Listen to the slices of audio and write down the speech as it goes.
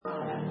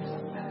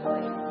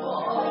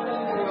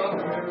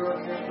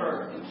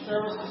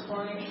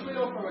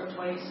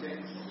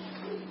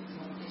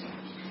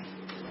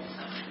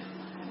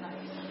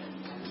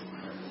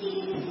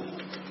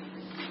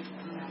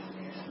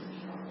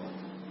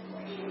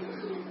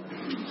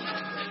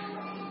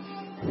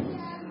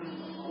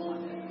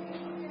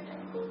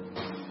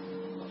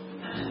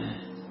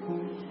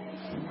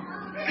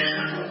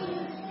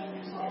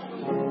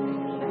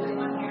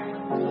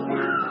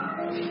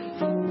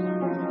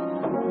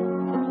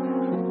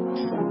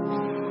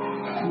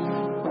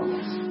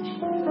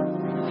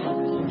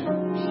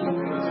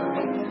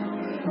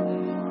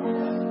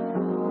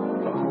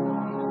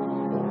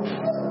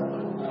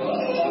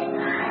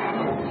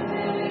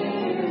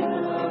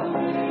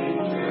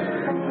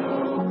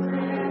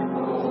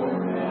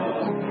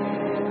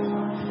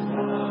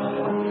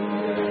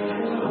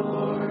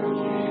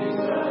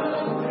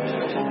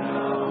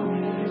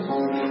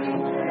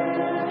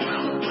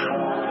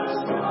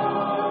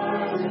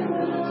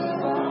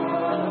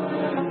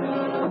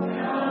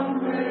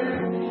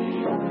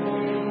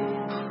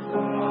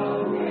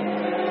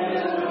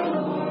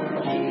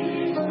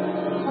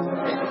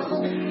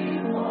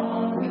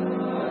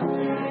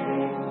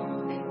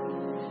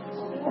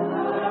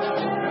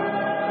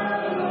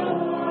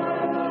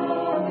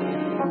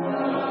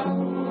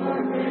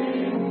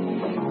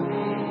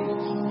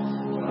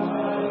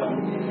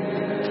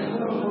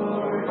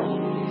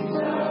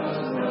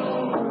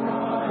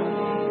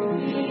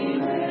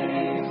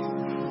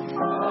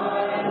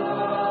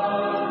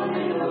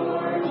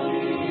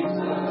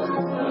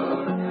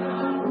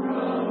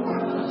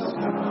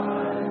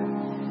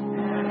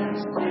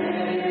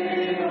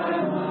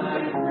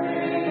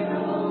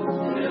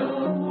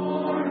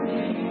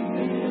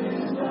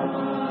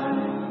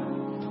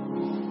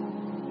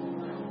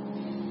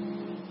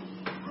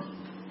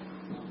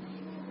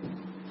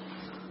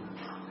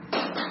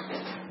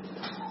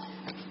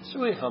So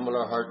we humble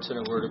our hearts in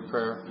a word of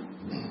prayer.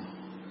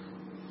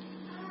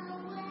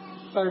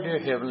 Our dear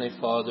Heavenly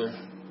Father,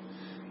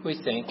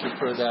 we thank you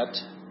for that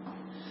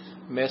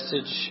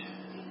message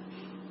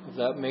of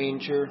that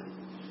manger.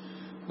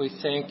 We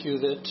thank you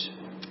that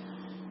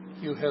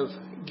you have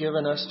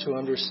given us to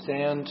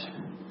understand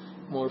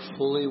more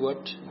fully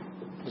what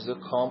was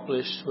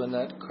accomplished when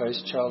that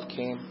Christ child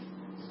came.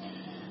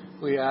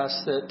 We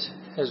ask that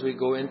as we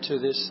go into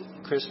this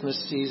Christmas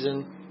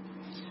season,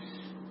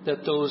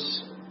 that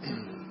those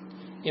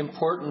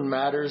important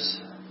matters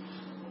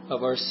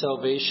of our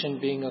salvation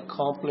being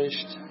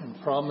accomplished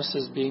and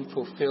promises being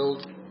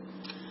fulfilled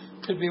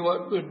could be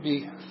what would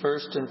be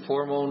first and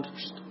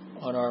foremost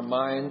on our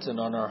minds and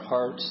on our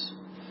hearts,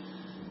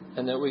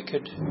 and that we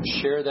could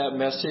share that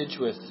message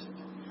with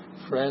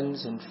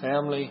friends and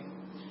family,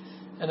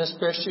 and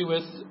especially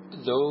with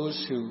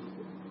those who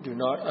do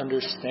not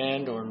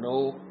understand or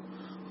know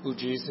who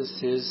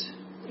Jesus is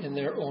in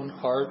their own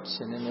hearts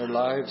and in their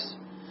lives.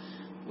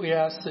 We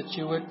ask that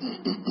you would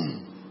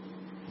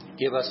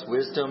give us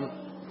wisdom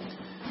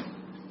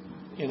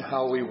in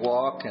how we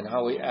walk and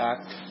how we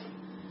act,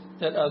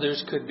 that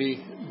others could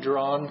be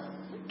drawn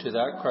to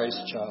that Christ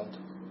child.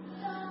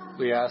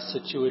 We ask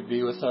that you would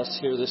be with us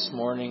here this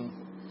morning,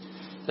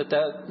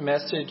 that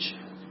message,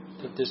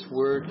 that this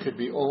word could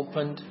be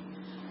opened,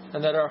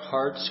 and that our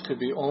hearts could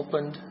be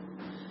opened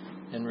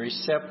and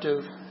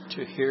receptive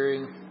to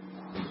hearing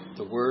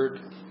the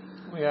word.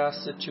 We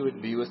ask that you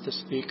would be with the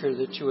speaker,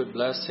 that you would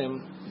bless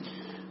him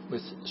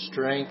with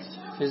strength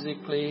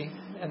physically,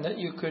 and that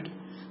you could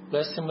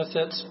bless him with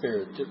that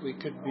spirit, that we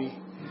could be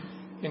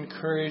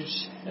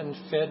encouraged and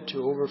fed to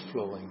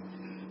overflowing.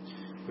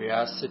 We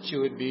ask that you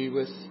would be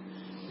with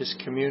this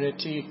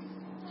community,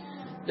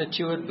 that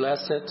you would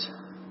bless it,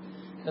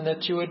 and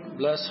that you would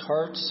bless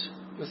hearts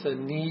with a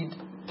need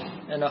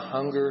and a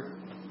hunger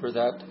for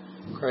that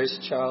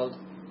Christ child.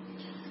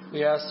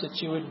 We ask that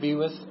you would be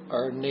with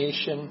our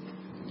nation,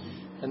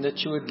 and that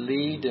you would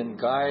lead and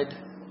guide,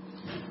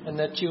 and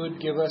that you would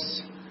give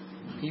us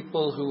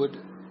people who would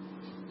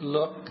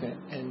look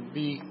and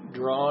be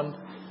drawn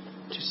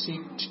to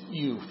seek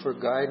you for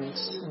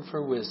guidance and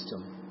for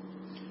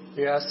wisdom.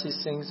 We ask these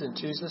things in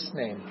Jesus'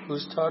 name,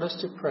 who's taught us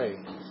to pray.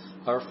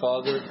 Our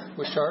Father,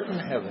 which art in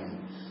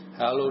heaven,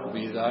 hallowed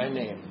be thy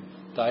name.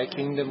 Thy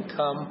kingdom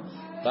come,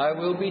 thy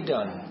will be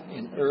done,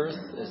 in earth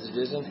as it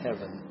is in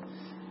heaven.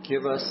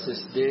 Give us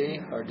this day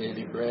our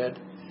daily bread,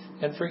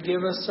 and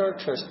forgive us our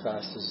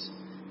trespasses,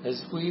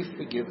 as we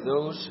forgive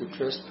those who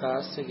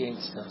trespass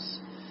against us.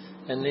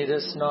 And lead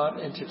us not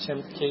into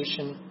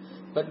temptation,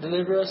 but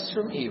deliver us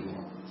from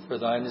evil. For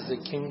thine is the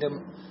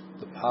kingdom,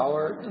 the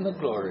power, and the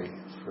glory,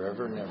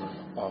 forever and ever.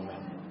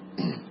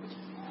 Amen.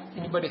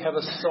 Anybody have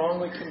a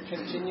song we can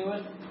continue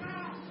it?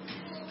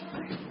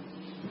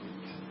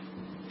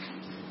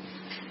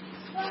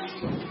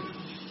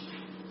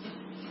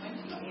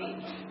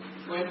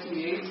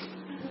 28.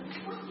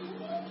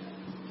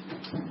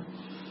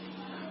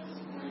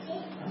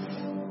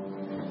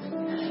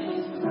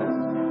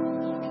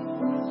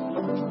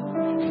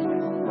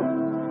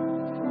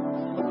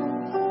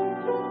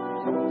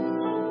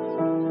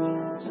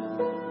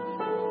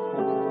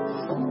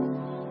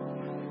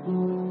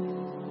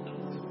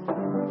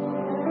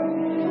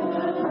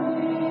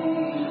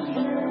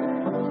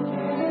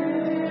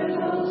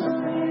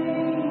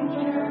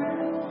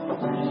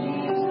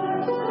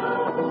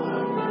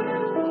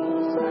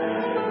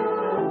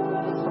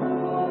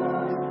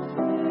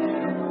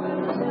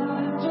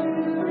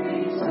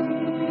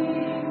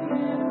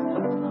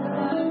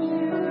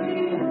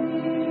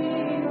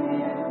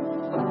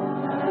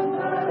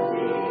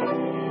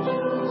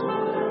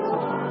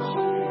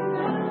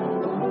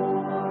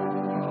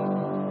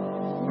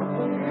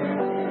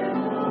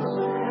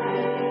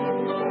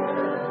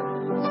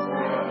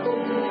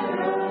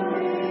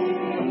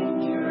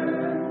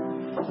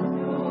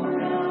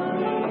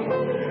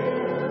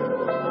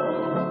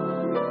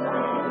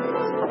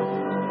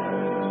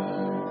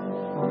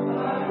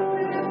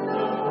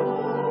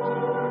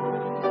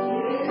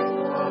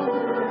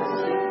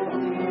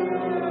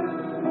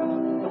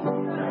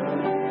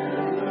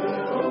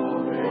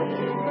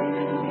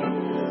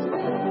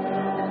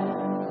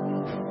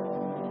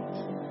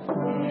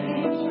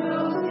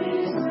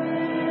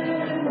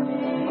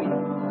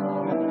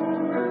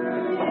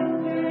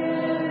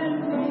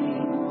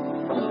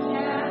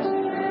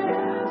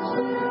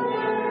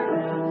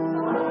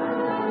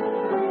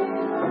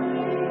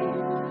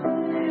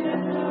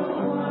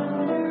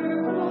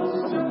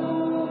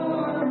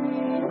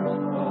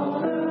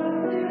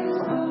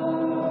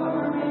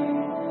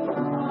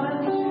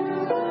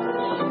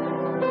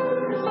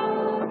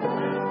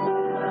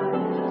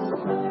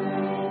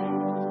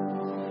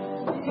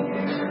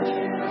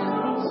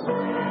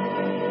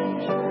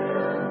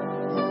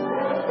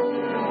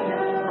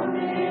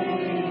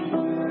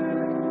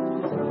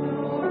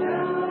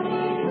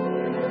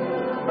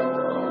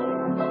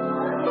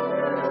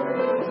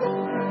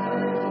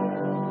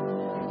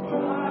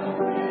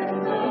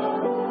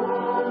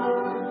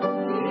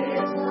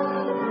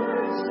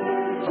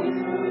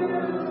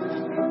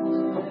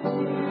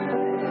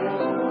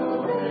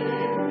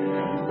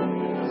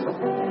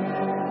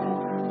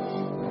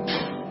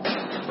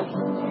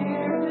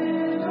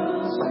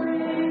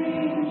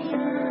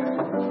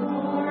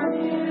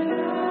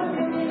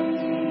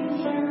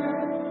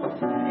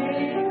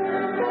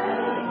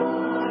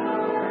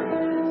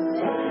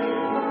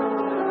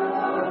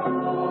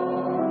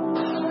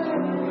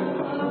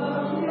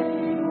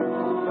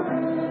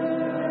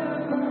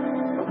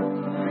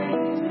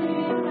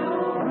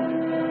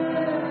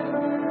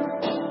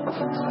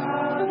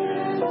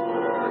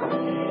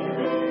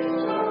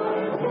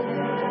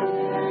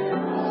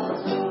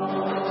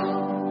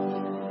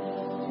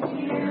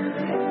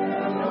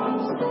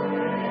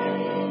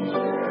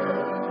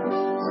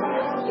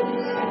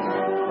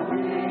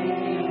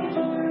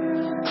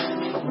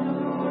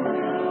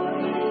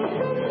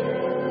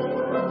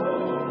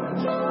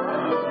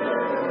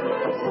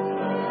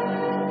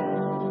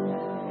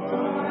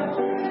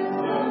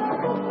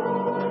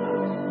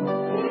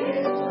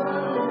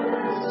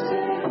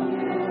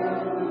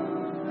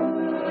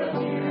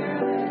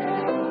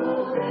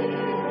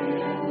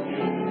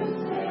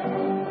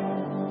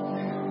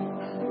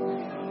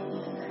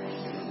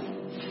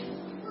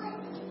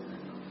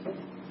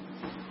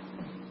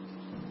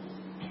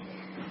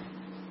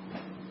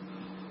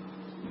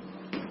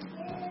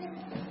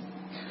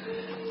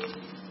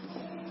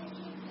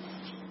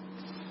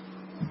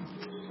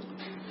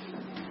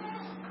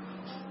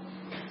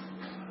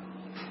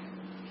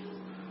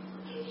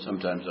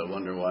 Sometimes I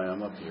wonder why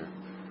I'm up here.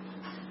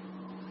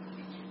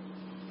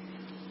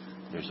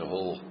 There's a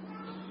whole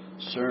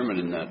sermon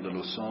in that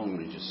little song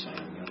we just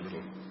sang. That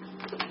little,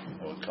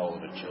 I would call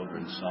it a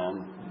children's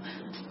song.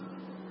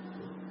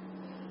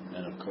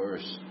 And of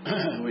course,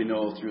 we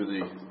know through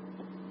the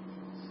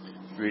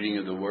reading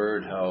of the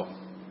Word how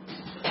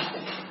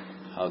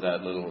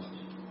that little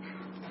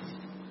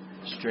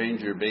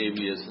stranger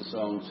baby, as the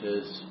song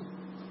says,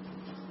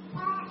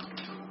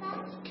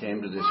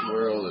 came to this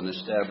world and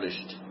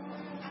established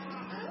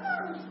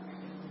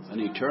an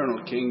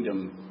eternal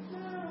kingdom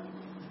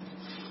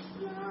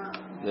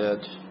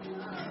that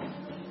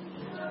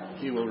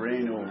He will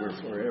reign over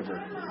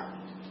forever.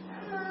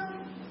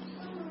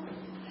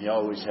 He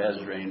always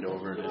has reigned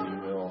over it, and He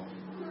will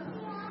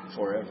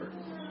forever.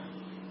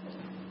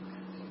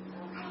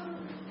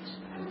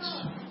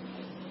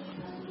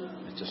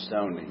 It's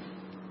astounding.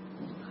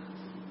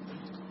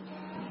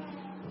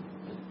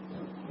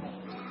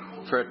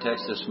 For our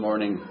text this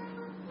morning,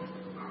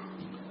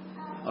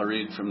 I'll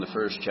read from the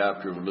first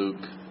chapter of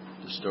Luke,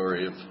 the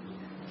story of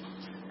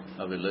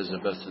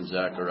Elizabeth and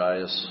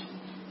Zacharias.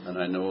 And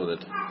I know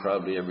that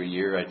probably every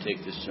year I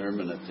take this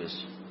sermon at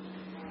this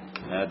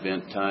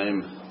Advent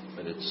time,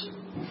 but it's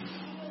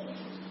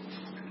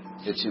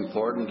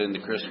important in the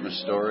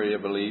Christmas story, I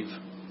believe.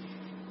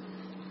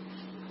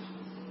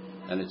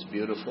 And it's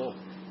beautiful.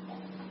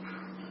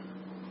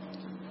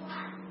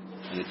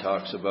 And it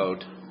talks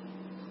about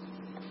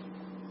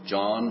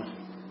John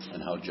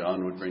and how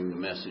John would bring the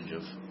message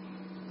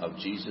of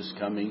Jesus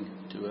coming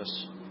to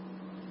us.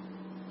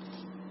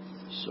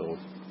 So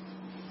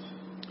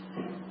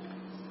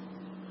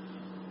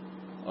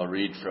I'll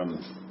read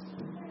from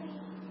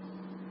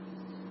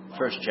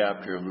first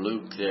chapter of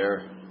Luke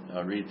there.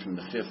 I'll read from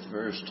the 5th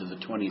verse to the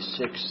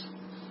 26th.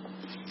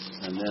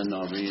 And then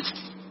I'll read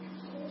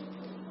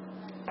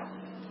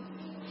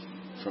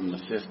from the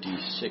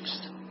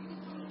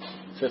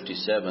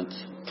 57th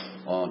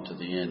on to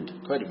the end.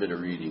 Quite a bit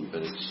of reading,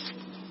 but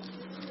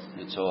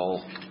it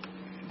all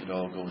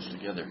goes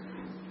together.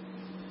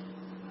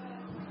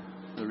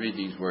 We'll read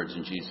these words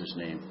in Jesus'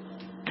 name.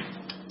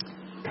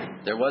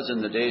 There was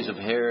in the days of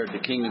Herod, the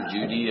king of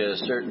Judea, a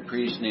certain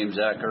priest named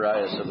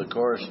Zacharias of the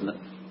course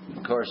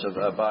of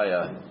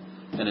Hwy,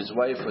 and his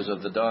wife was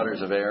of the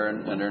daughters of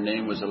Aaron, and her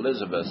name was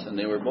Elizabeth, and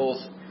they were both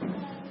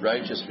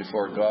righteous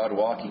before God,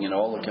 walking in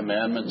all the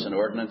commandments and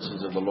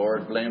ordinances of the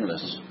Lord,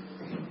 blameless.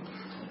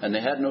 And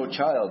they had no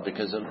child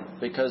because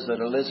that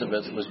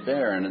Elizabeth was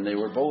barren, and they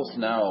were both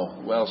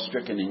now well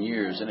stricken in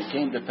years. And it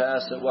came to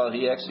pass that while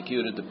he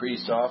executed the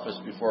priest's office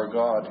before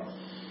God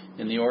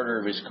in the order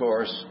of his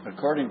course,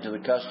 according to the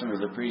custom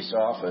of the priest's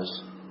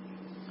office,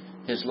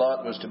 his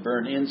lot was to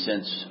burn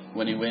incense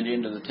when he went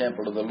into the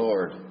temple of the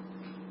Lord.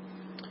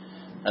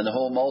 And the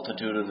whole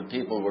multitude of the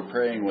people were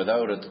praying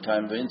without at the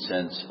time of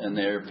incense, and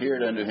there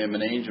appeared unto him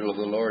an angel of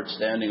the Lord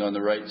standing on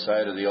the right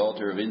side of the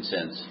altar of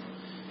incense.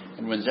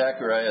 And when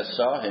Zacharias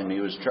saw him, he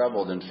was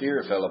troubled, and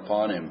fear fell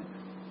upon him.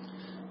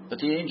 But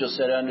the angel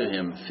said unto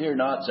him, Fear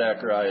not,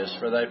 Zacharias,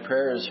 for thy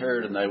prayer is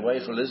heard, and thy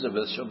wife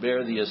Elizabeth shall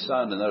bear thee a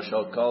son, and thou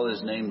shalt call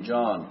his name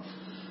John.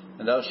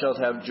 And thou shalt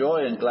have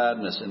joy and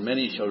gladness, and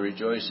many shall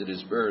rejoice at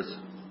his birth.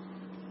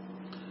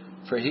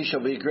 For he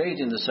shall be great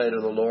in the sight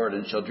of the Lord,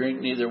 and shall drink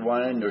neither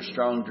wine nor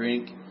strong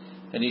drink,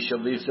 and he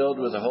shall be filled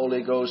with the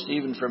Holy Ghost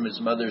even from his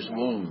mother's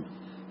womb.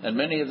 And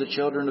many of the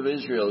children of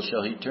Israel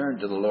shall he turn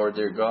to the Lord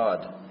their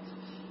God.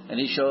 And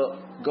he shall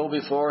go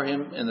before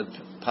him in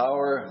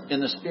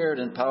the spirit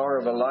and power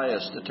of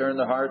Elias, to turn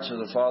the hearts of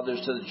the fathers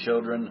to the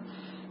children,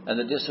 and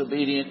the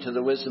disobedient to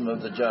the wisdom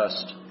of the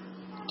just,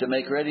 to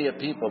make ready a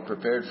people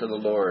prepared for the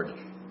Lord.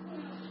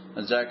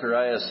 And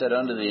Zacharias said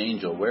unto the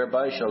angel,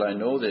 Whereby shall I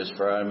know this?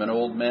 For I am an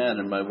old man,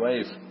 and my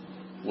wife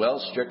well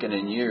stricken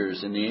in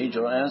years. And the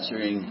angel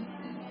answering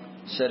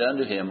said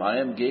unto him, I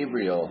am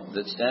Gabriel,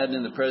 that stand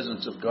in the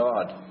presence of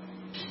God,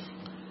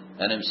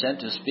 and am sent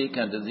to speak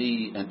unto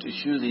thee, and to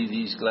shew thee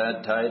these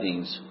glad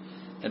tidings.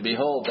 And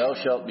behold, thou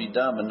shalt be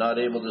dumb, and not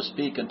able to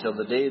speak until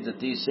the day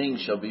that these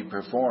things shall be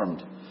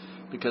performed,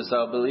 because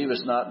thou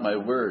believest not my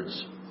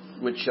words,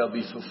 which shall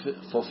be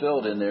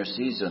fulfilled in their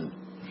season.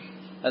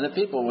 And the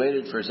people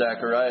waited for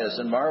Zacharias,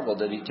 and marveled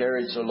that he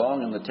tarried so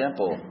long in the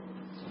temple.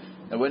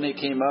 And when he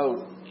came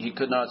out, he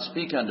could not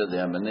speak unto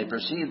them, and they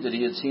perceived that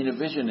he had seen a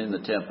vision in the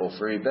temple,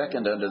 for he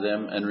beckoned unto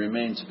them, and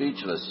remained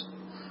speechless.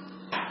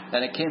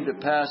 And it came to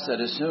pass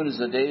that as soon as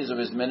the days of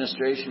his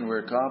ministration were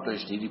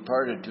accomplished, he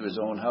departed to his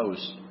own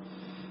house.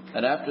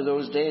 And after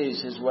those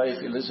days his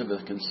wife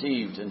Elizabeth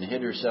conceived, and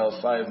hid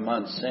herself 5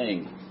 months,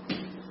 saying,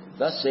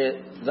 Thus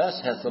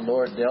hath the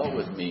Lord dealt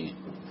with me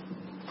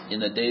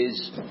in the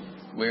days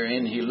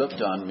wherein he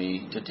looked on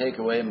me, to take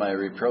away my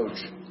reproach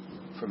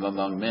from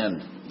among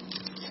men.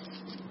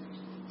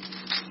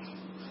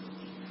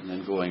 And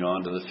then going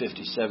on to the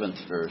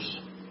 57th verse.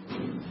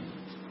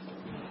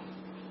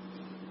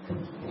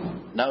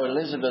 Now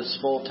Elizabeth's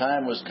full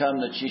time was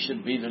come that she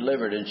should be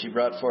delivered, and she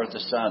brought forth a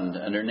son.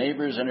 And her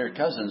neighbors and her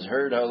cousins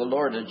heard how the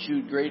Lord had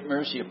shewed great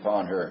mercy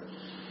upon her,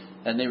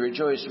 and they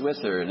rejoiced with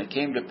her. And it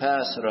came to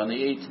pass that on the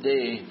 8th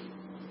day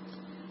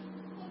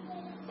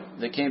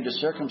they came to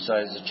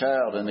circumcise the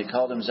child, and they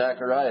called him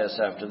Zacharias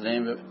after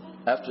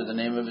the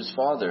name of his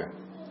father.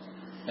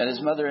 And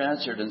his mother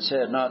answered and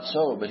said, Not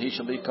so, but he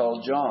shall be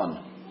called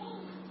John.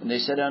 And they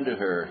said unto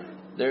her,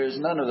 There is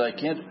none of thy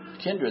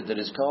kindred that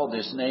is called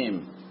this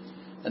name.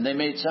 And they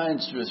made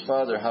signs to his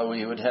father how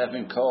he would have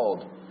him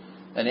called.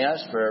 And he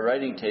asked for a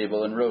writing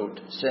table and wrote,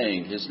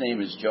 saying, His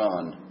name is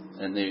John.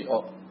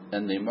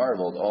 And they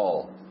marveled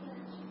all.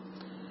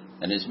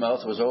 And his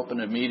mouth was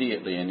opened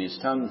immediately, and his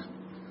tongue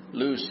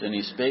loosed, and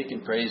he spake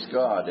and praised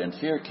God. And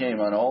fear came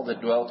on all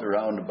that dwelt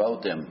around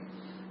about them.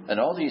 And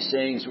all these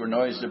sayings were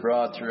noised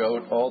abroad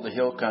throughout all the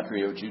hill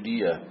country of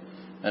Judea.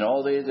 And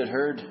all they that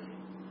heard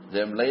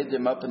them laid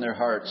them up in their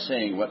hearts,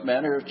 saying, What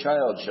manner of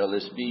child shall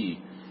this be?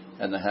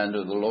 And the hand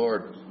of the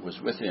Lord was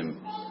with him.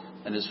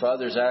 And his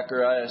father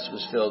Zacharias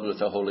was filled with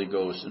the Holy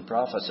Ghost, and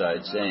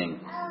prophesied, saying,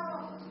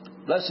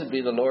 Blessed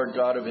be the Lord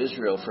God of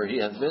Israel, for he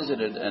hath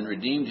visited and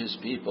redeemed his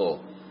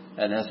people,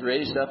 and hath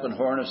raised up an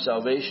horn of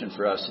salvation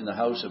for us in the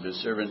house of his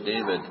servant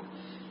David,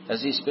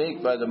 as he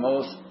spake by the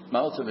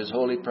mouth of his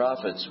holy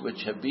prophets,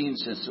 which have been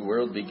since the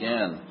world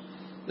began,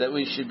 that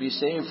we should be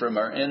saved from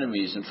our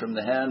enemies and from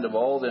the hand of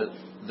all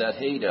that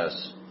hate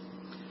us,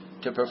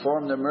 to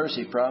perform the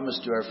mercy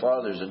promised to our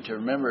fathers, and to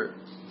remember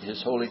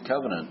his holy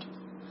covenant,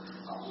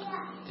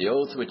 the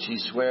oath which he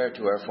sware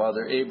to our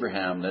father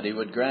Abraham, that he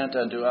would grant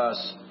unto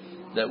us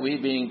that we,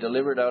 being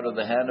delivered out of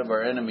the hand of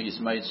our enemies,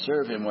 might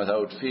serve him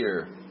without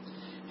fear,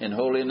 in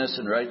holiness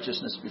and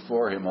righteousness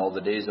before him all the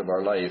days of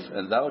our life.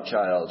 And thou,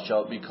 child,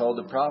 shalt be called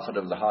the prophet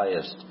of the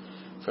highest,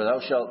 for thou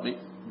shalt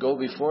go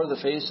before the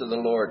face of the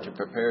Lord to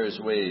prepare his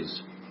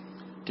ways,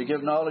 to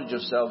give knowledge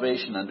of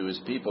salvation unto his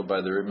people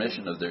by the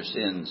remission of their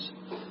sins,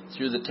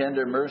 through the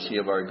tender mercy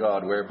of our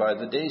God, whereby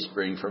the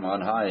dayspring from on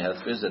high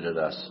hath visited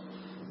us,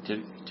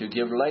 to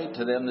give light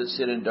to them that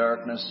sit in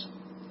darkness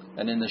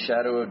and in the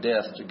shadow of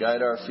death, to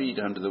guide our feet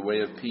unto the way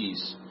of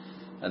peace.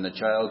 And the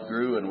child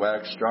grew and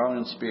waxed strong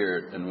in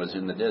spirit, and was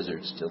in the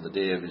deserts till the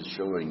day of his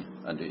showing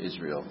unto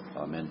Israel.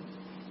 Amen.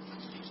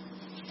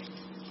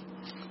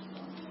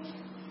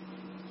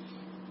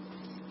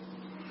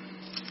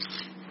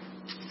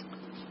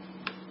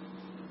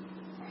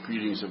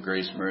 Greetings of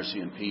grace, mercy,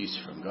 and peace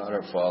from God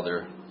our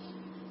Father,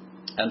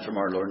 and from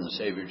our Lord and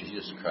Savior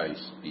Jesus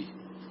Christ, be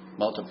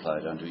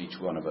multiplied unto each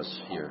one of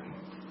us here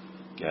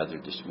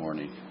gathered this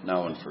morning,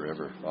 now and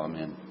forever.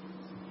 Amen.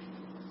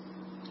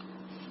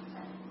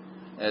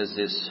 As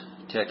this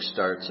text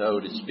starts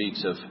out, it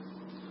speaks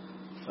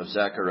of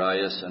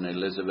Zacharias and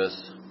Elizabeth,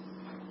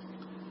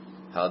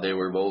 how they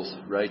were both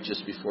righteous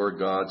before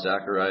God.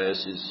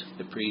 Zacharias is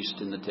the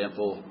priest in the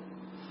temple,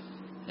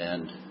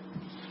 and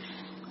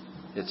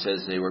it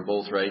says they were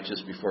both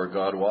righteous before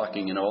God,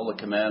 walking in all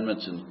the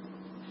commandments and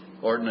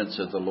ordinance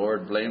of the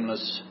Lord,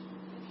 blameless,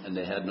 and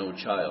they had no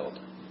child,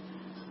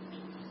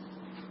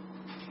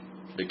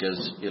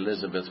 because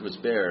Elizabeth was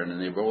barren,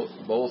 and they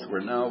both were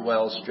now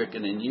well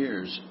stricken in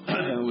years.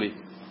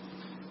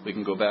 We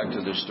can go back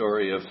to the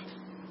story of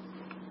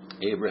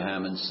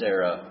Abraham and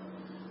Sarah,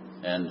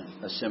 and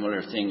a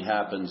similar thing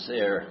happens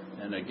there.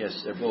 And I guess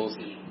they're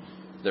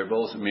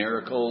both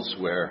miracles,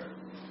 where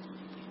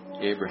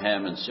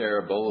Abraham and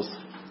Sarah both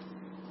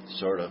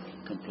sort of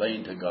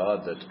complained to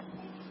God that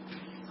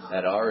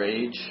at our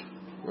age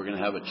we're going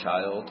to have a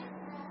child.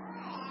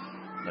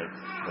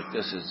 Like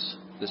this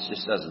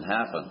just doesn't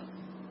happen.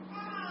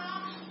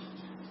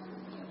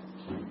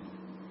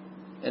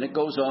 And it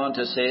goes on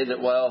to say that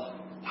while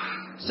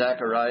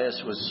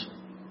Zacharias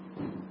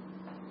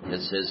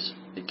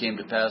it came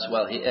to pass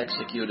while he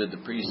executed the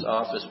priest's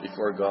office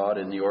before God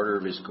in the order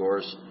of his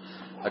course,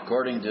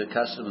 according to the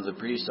custom of the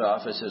priest's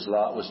office, his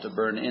lot was to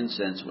burn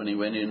incense when he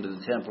went into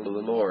the temple of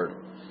the Lord.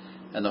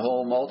 And the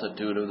whole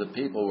multitude of the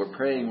people were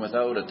praying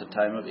without at the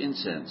time of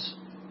incense.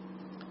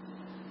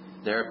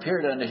 There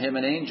appeared unto him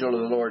an angel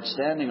of the Lord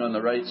standing on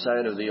the right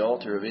side of the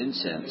altar of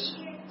incense.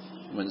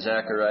 When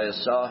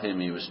Zacharias saw him,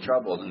 he was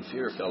troubled, and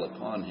fear fell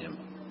upon him.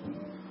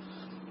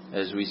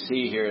 As we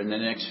see here in the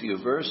next few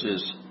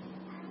verses,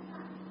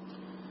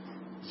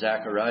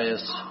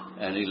 Zacharias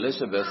and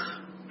Elizabeth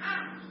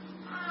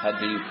had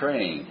been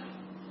praying.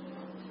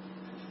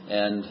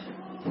 And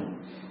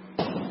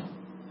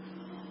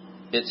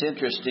it's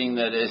interesting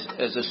that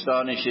as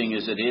astonishing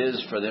as it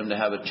is for them to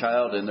have a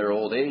child in their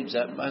old age,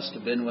 that must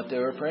have been what they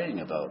were praying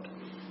about.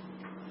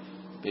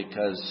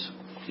 Because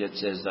it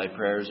says, Thy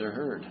prayers are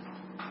heard.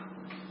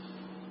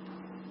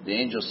 The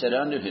angel said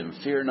unto him,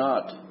 Fear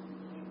not.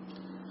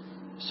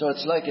 So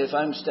it's like if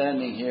I'm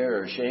standing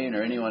here, or Shane,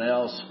 or anyone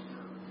else,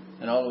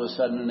 and all of a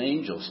sudden an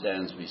angel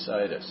stands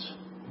beside us.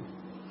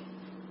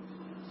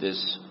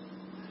 This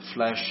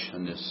flesh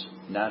and this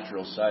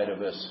natural side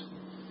of us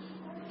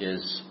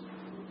is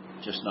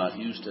just not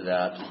used to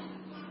that.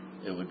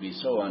 It would be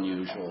so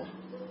unusual,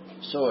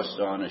 so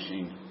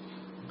astonishing.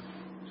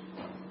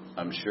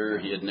 I'm sure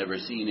he had never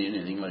seen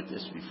anything like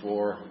this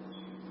before.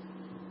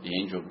 The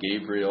angel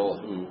Gabriel,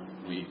 who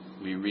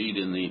we read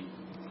in the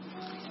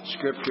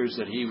scriptures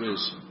that he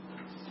was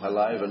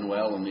alive and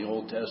well in the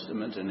Old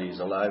Testament, and he's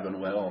alive and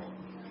well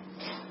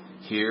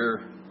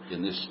here.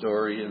 in this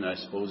story, and I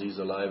suppose he's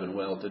alive and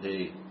well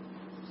today.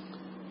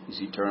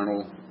 He's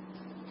eternal.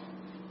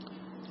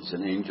 He's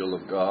an angel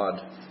of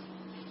God.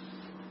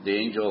 The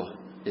angel,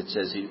 it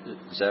says,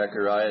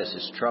 Zacharias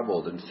is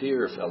troubled and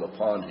fear fell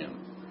upon him.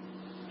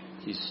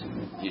 He's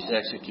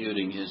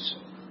executing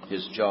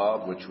his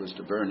job, which was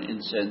to burn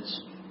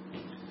incense.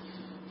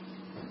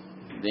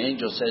 The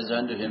angel says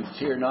unto him,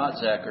 Fear not,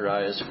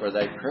 Zacharias, for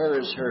thy prayer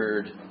is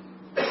heard,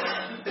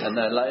 and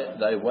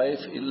thy wife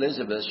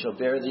Elizabeth shall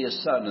bear thee a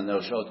son, and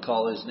thou shalt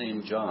call his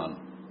name John.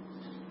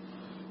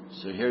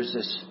 So here's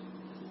this,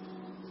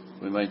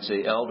 we might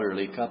say,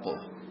 elderly couple.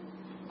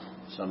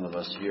 Some of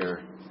us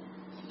here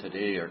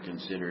today are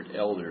considered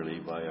elderly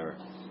by our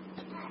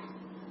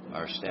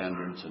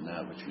standards and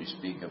that which we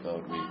speak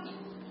about.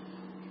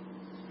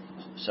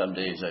 Some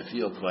days I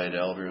feel quite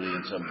elderly,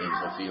 and some days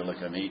I feel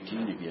like I'm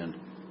 18 again.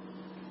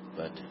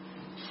 But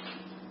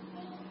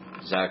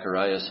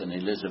Zacharias and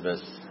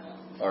Elizabeth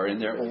are in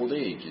their old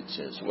age, it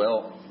says,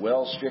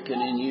 well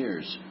stricken in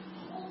years.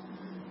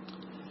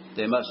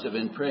 They must have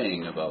been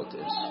praying about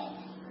this,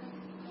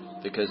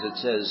 because it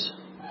says,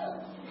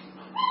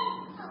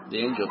 the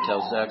angel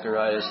tells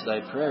Zacharias,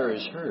 thy prayer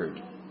is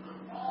heard.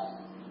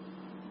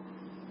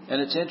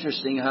 And it's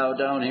interesting how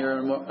down here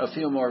in a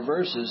few more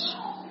verses,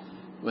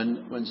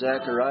 when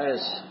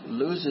Zacharias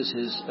loses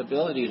his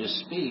ability to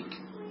speak,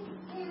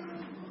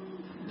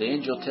 the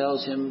angel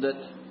tells him that,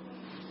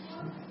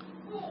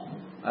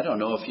 I don't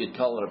know if you'd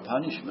call it a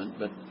punishment,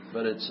 but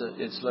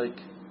it's like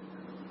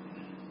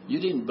you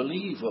didn't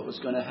believe what was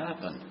going to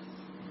happen.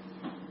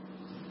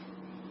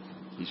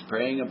 He's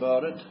praying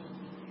about it.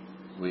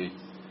 We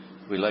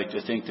like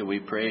to think that we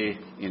pray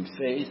in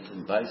faith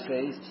and by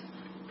faith,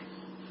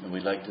 and we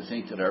like to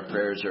think that our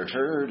prayers are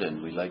heard,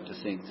 and we like to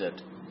think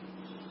that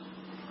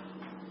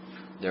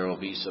there will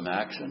be some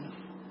action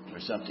or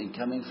something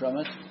coming from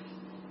it.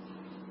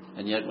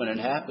 And yet when it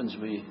happens,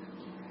 we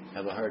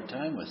have a hard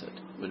time with it.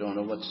 We don't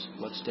know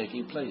what's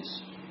taking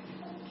place.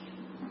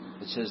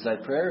 It says, thy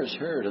prayer is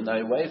heard, and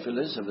thy wife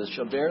Elizabeth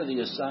shall bear thee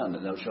a son,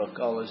 and thou shalt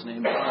call his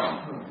name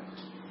John.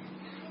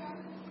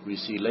 We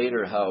see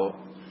later how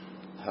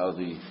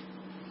the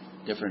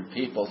different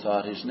people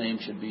thought his name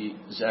should be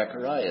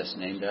Zacharias,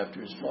 named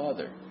after his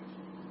father.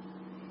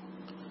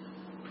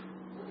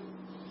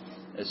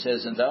 It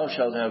says, and thou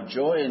shalt have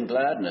joy and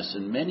gladness,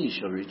 and many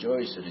shall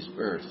rejoice at his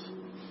birth.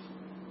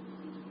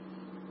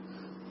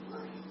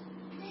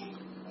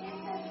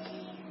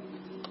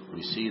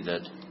 We see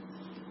that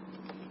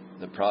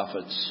the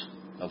prophets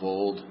of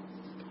old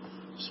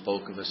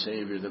spoke of a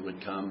Savior that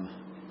would come.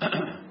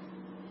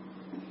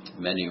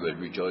 Many would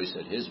rejoice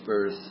at his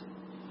birth.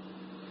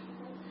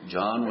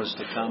 John was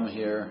to come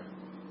here.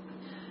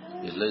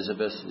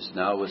 Elizabeth is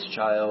now with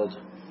child,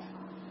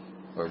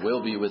 or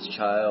will be with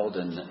child,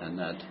 and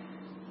that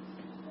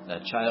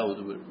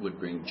child would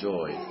bring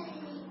joy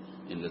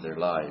into their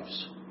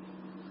lives.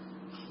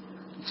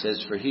 It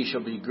says, for he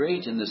shall be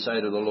great in the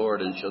sight of the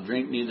Lord, and shall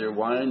drink neither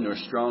wine nor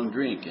strong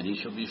drink, and he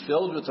shall be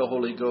filled with the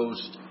Holy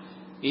Ghost,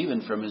 even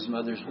from his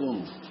mother's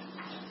womb.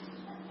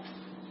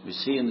 We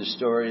see in the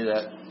story,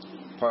 that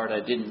part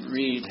I didn't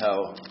read,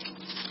 how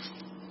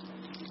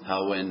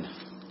when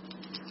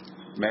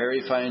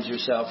Mary finds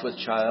herself with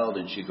child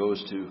and she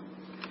goes to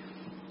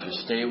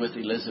stay with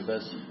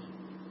Elizabeth,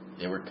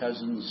 they were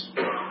cousins.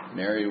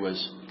 Mary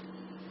was,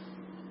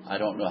 I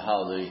don't know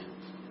how the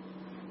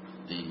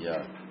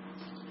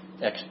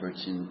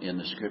experts in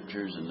the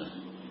scriptures and the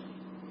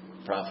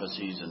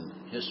prophecies and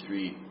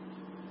history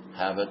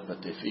have it,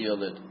 but they feel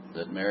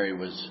that Mary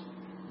was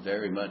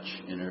very much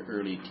in her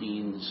early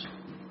teens.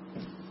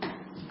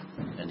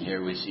 And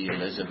here we see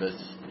Elizabeth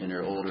in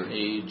her older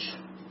age,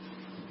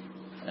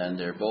 and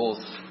they're both,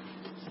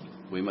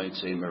 we might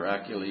say,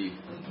 miraculously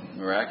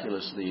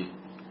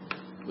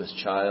with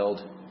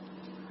child,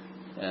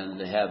 and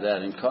they have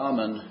that in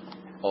common,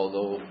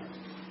 although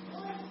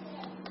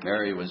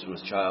Mary was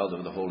with child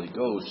of the Holy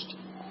Ghost,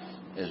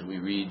 as we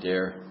read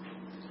there.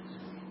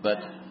 But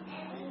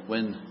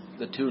when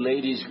the two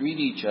ladies greet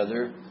each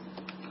other,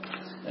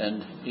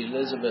 and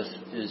Elizabeth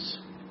is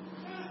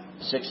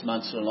 6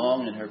 months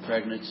along in her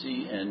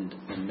pregnancy, and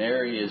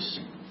Mary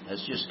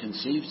has just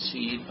conceived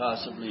seed,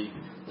 possibly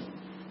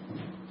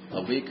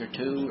a week or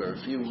two or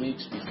a few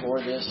weeks before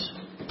this.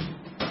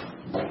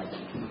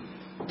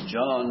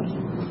 John,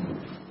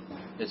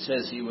 it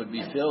says he would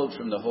be filled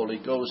from the Holy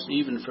Ghost,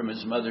 even from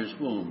his mother's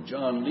womb.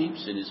 John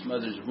leaps in his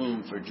mother's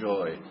womb for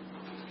joy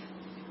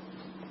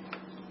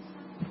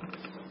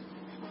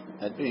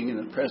at being in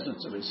the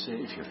presence of his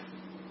Savior.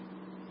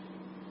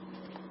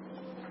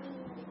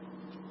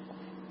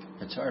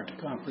 It's hard to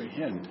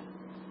comprehend.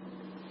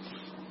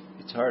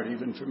 It's hard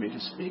even for me to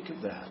speak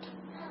of that.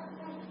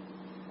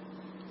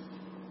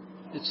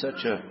 It's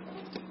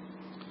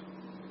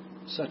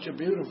such a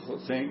beautiful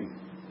thing.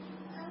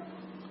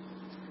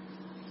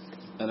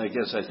 And I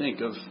guess I think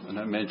of, and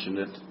I mentioned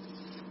it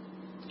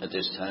at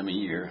this time of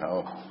year,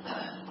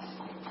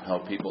 how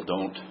people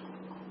don't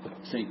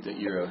think that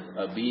you're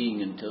a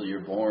being until you're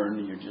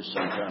born. You're just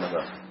some kind of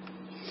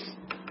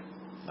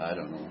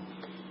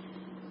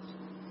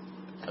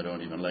I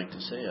don't even like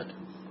to say it.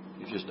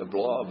 You're just a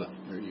blob,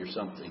 or you're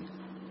something.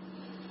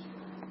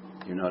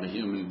 You're not a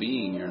human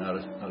being. You're not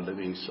a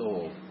living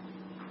soul.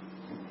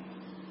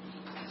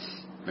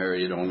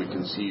 Mary had only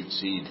conceived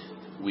seed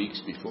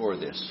weeks before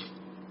this.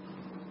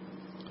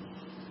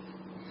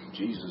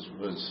 Jesus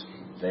was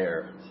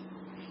there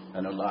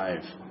and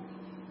alive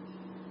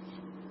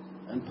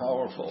and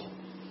powerful.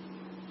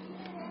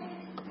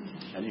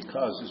 And he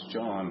causes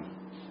John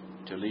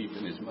to leap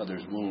in his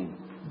mother's womb.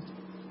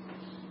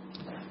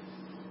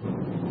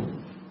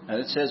 And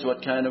it says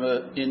what kind of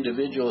an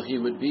individual he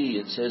would be.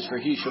 It says, for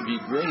he shall be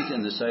great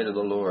in the sight of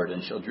the Lord,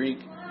 and shall drink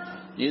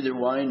neither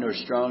wine nor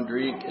strong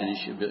drink, and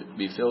he shall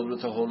be filled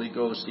with the Holy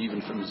Ghost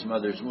even from his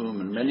mother's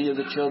womb. And many of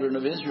the children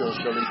of Israel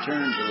shall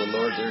return to the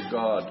Lord their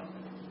God.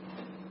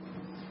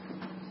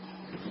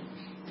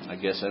 I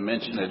guess I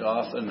mention it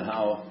often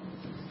how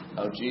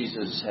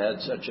Jesus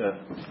had such a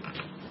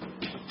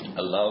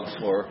love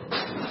for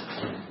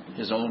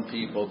his own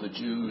people, the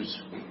Jews.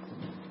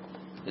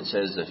 It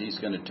says that he's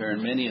going to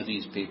turn many of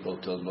these people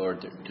to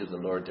the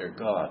Lord their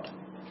God.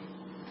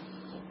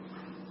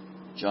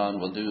 John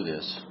will do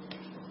this.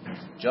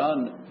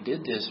 John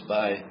did this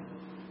by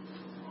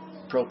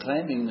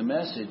proclaiming the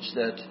message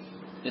that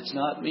it's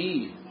not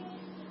me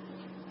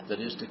that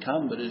is to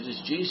come, but it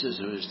is Jesus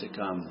who is to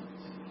come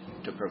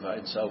to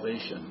provide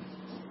salvation.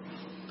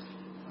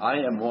 I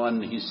am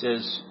one, he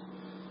says,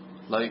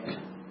 like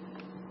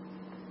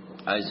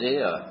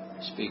Isaiah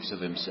speaks of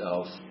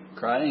himself,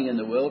 crying in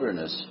the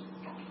wilderness.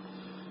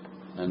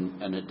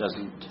 And it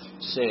doesn't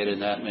say it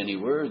in that many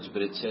words,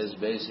 but it says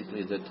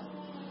basically that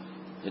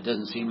it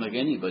doesn't seem like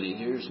anybody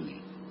hears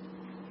me.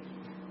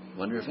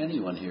 Wonder if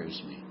anyone hears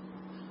me.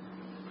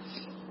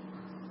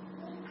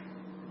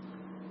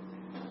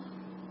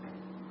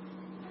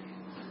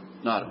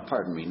 Not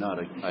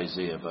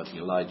Isaiah, but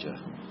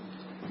Elijah.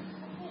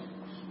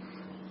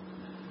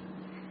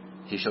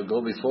 He shall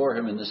go before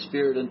him in the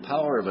spirit and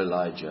power of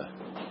Elijah.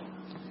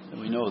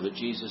 And we know that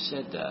Jesus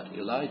said that.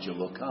 Elijah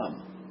will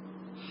come.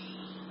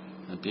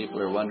 And people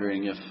are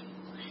wondering if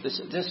this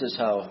is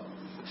how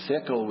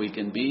fickle we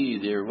can be.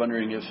 They're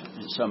wondering if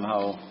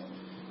somehow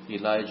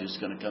Elijah's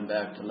going to come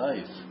back to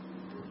life.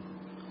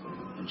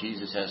 And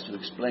Jesus has to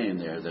explain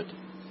there that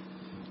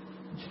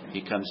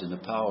he comes in the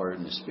power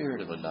and the spirit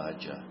of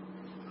Elijah.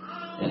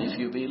 And if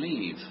you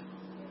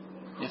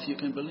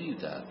can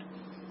believe that,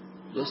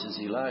 this is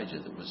Elijah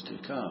that was to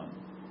come.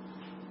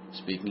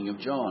 Speaking of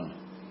John.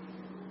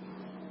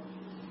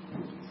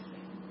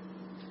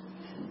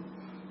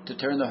 To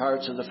turn the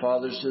hearts of the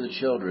fathers to the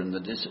children,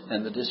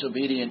 and the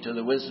disobedient to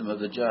the wisdom of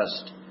the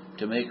just,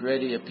 to make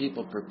ready a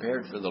people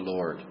prepared for the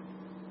Lord.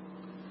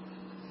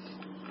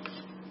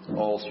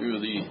 All through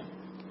the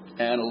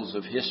annals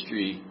of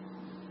history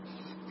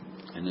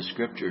and the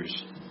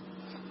scriptures,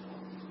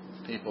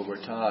 people were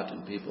taught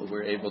and people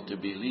were able to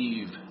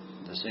believe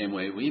the same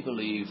way we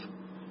believe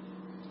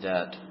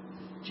that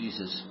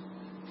Jesus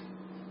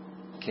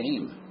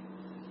came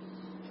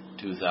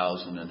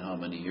 2,000 and how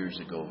many years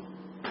ago.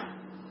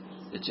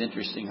 It's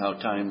interesting how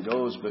time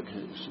goes,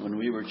 because when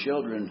we were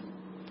children,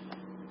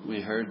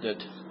 we heard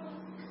that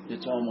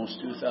it's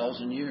almost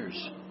 2,000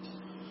 years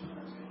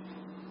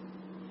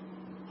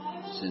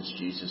since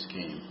Jesus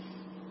came.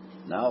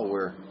 Now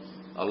we're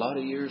a lot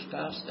of years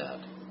past that.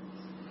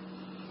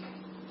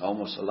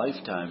 Almost a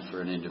lifetime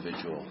for an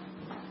individual.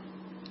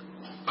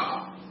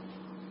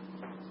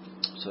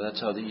 So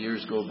that's how the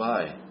years go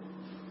by.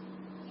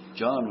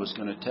 John was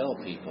going to tell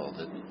people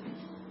that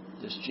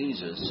this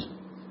Jesus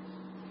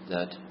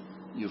that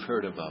you've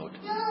heard about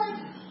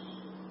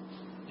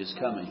is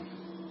coming.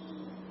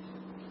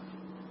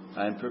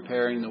 I'm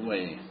preparing the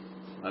way.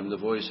 I'm the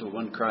voice of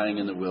one crying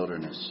in the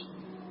wilderness.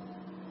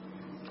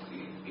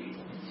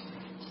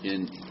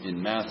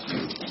 In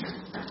Matthew,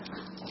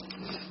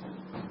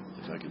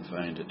 if I can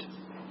find it.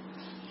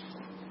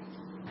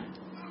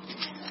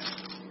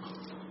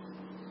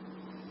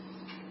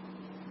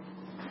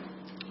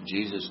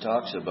 Jesus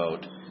talks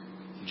about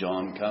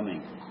John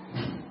coming.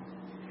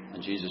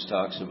 And Jesus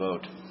talks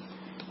about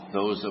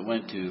those that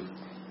went to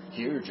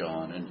hear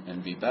John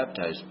and be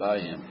baptized by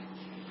him.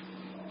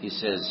 He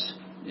says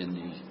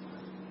in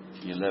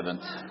the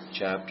 11th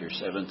chapter,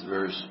 7th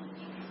verse,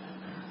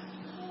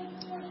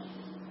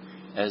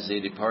 as they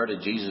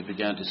departed, Jesus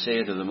began to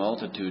say to the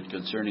multitude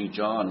concerning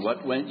John,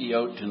 what went ye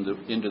out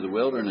into the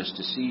wilderness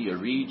to see? A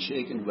reed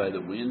shaken by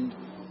the wind?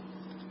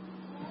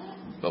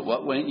 But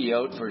what went ye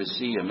out for to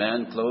see? A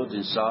man clothed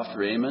in soft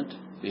raiment?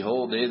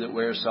 Behold, they that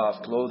wear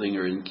soft clothing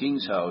are in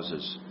kings'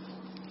 houses.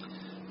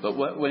 But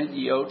what went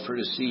ye out for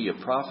to see?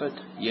 A prophet?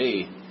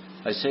 Yea,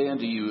 I say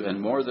unto you, and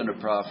more than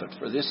a prophet,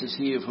 for this is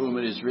he of whom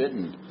it is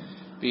written,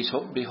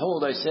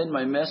 behold, I send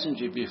my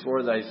messenger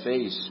before thy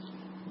face,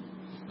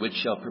 which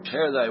shall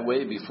prepare thy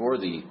way before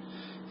thee.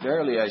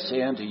 Verily I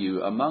say unto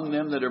you, among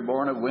them that are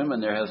born of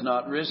women there hath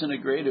not risen a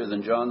greater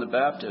than John the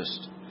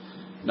Baptist.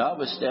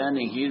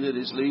 Notwithstanding, he that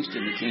is least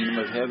in the kingdom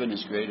of heaven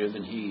is greater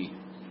than he.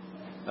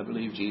 I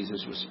believe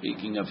Jesus was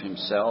speaking of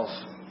himself.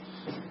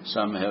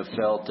 Some have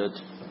felt that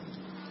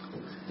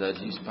that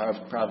he's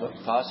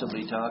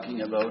possibly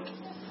talking about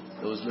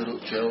those little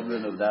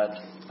children of that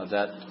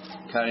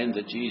kind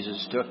that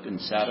Jesus took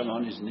and sat him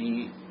on his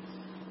knee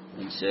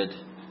and said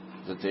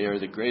that they are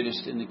the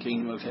greatest in the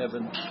kingdom of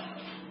heaven.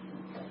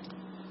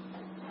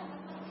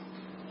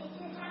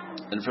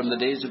 And from the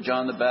days of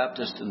John the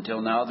Baptist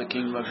until now, the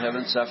kingdom of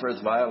heaven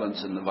suffereth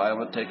violence, and the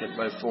violent take it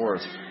by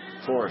force.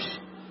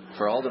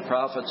 For all the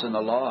prophets and the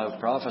law have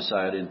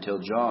prophesied until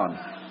John.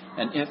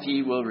 And if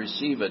ye will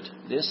receive it,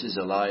 this is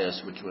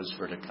Elias which was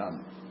for to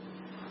come.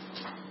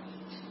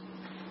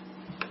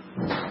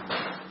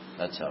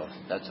 That's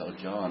how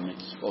John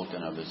is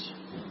spoken of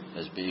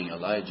as being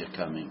Elijah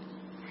coming.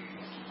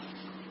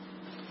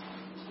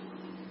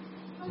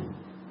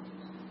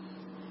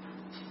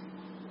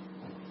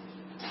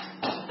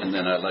 And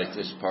then I like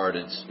this part.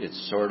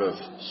 It's sort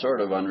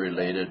of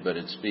unrelated, but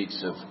it's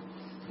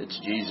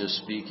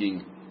Jesus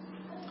speaking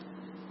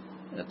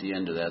at the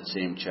end of that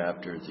same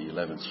chapter, the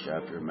 11th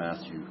chapter of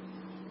Matthew.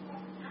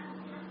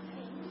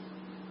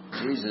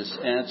 Jesus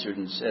answered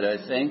and said, I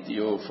thank thee,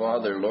 O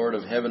Father, Lord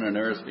of heaven and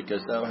earth,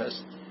 because thou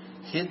hast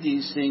hid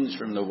these things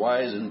from the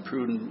wise and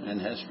prudent,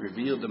 and hast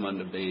revealed them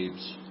unto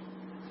babes.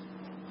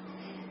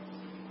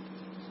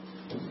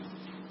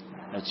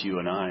 That's you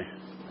and I.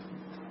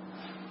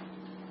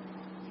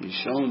 He's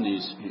shown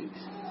these.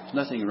 There's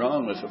nothing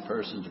wrong with a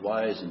person's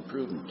wise and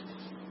prudent.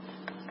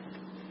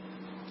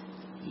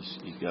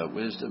 He's got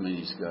wisdom and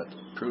he's got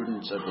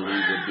prudence, I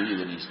believe would be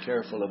that he's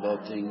careful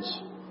about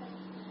things.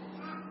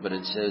 But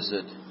it says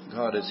that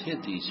God has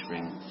hid these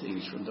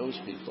things from those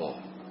people.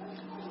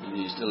 And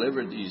he's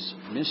delivered these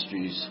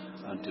mysteries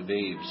unto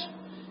babes.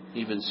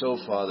 Even so,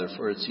 Father,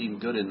 for it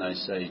seemed good in thy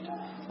sight.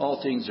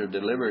 All things are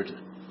delivered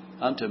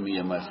unto me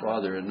and my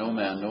Father, and no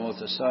man knoweth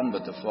the Son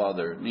but the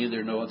Father.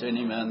 Neither knoweth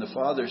any man the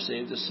Father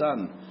save the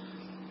Son,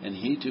 and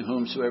he to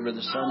whomsoever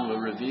the Son will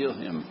reveal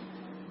him.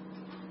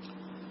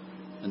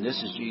 And this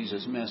is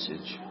Jesus'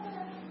 message.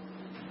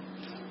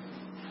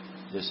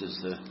 This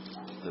is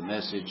the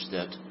message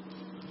that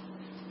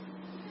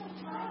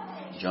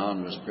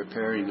John was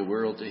preparing the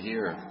world to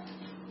hear.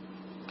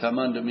 Come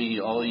unto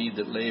me, all ye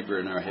that labor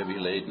and are heavy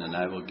laden, and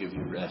I will give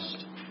you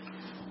rest.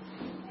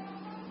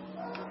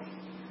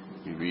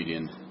 We read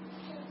in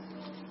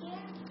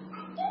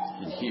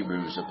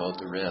Hebrews about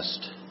the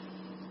rest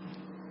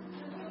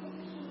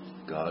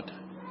God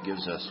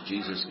gives us,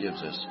 Jesus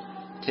gives us.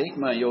 Take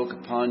my yoke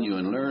upon you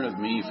and learn of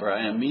me, for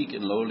I am meek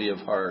and lowly of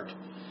heart,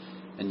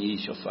 and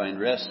ye shall find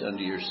rest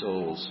unto your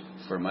souls.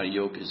 For my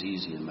yoke is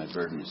easy and my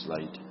burden is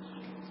light.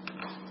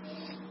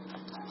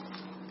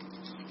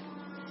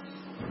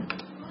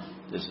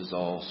 This is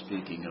all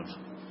speaking of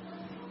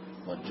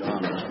what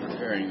John was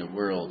preparing the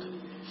world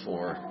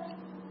for.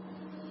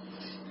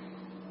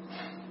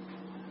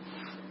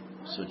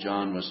 So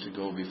John was to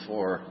go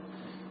before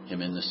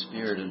him in the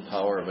spirit and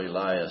power of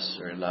Elias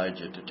or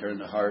Elijah, to turn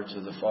the hearts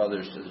of the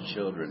fathers to the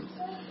children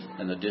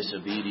and the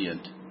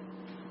disobedient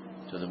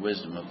to the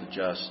wisdom of the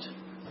just,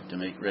 to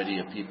make ready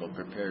a people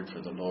prepared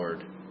for the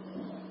Lord.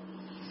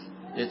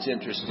 It's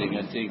interesting,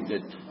 I think,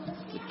 that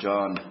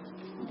John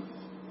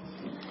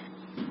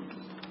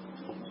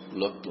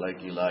looked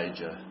like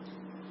Elijah.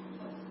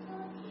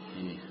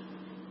 He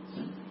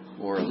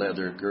wore a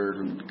leather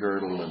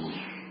girdle and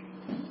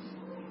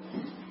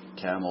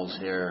camel's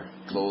hair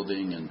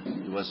clothing, and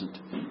he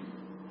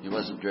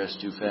wasn't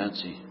dressed too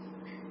fancy,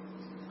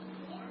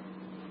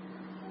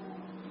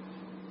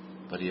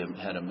 but he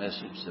had a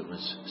message that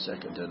was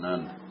second to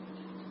none.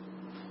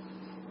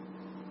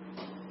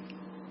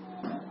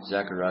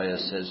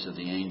 Zacharias says to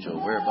the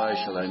angel, whereby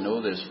shall I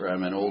know this? For I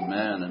am an old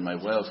man, and my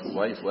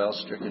wife well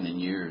stricken in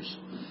years.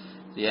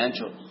 The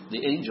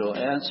angel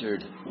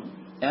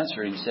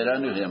answering said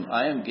unto him,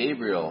 I am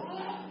Gabriel,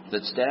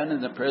 that stand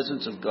in the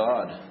presence of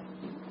God,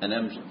 and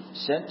am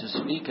sent to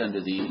speak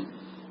unto thee,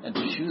 and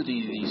to shew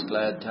thee these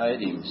glad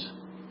tidings.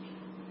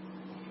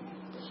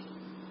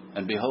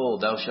 And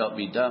behold, thou shalt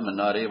be dumb and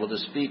not able to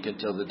speak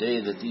until the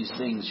day that these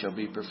things shall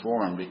be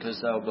performed, because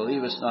thou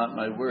believest not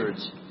my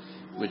words,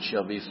 which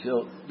shall be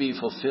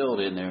fulfilled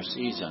in their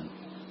season.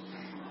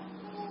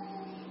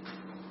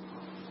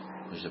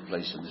 There's a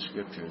place in the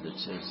scripture that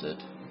says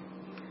that,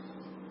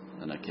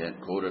 and I can't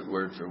quote it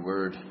word for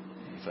word.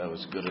 If I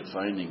was good at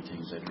finding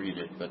things, I'd read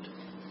it, but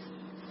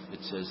it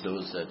says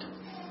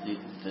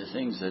the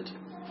things that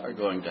are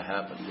going to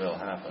happen will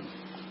happen.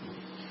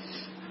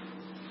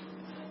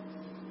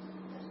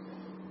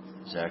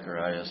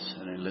 Zacharias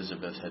and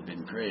Elizabeth had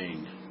been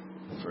praying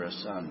for a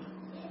son.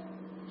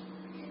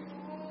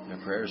 Their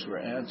prayers were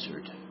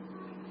answered.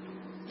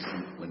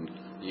 When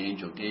the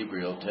angel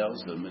Gabriel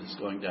tells them it's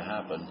going to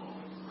happen,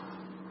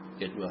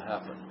 it will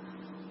happen.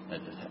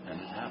 And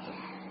it happened.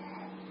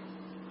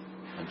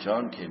 And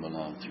John came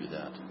along through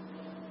that.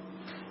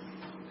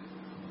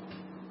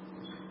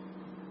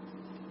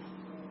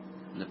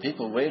 And the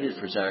people waited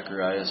for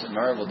Zacharias and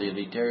marveled that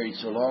he tarried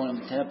so long in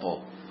the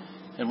temple.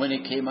 And when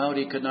he came out,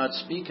 he could not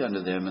speak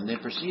unto them. And they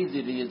perceived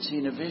that he had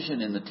seen a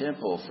vision in the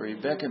temple, for he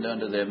beckoned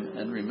unto them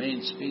and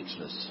remained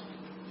speechless.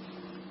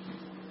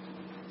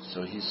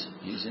 So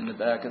he's in the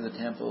back of the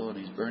temple and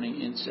he's burning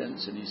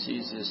incense and he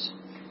sees this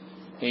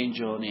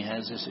angel and he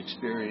has this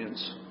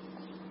experience.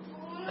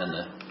 And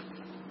the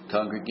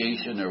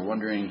congregation are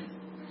wondering,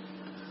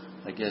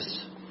 I guess,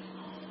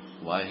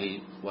 why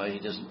he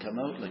doesn't come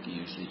out like he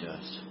usually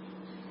does.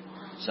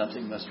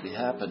 Something must be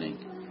happening.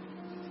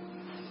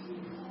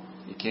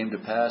 It came to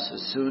pass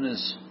as soon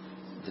as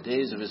the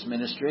days of his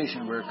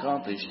ministration were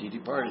accomplished, he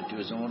departed to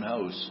his own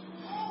house.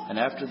 And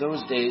after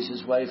those days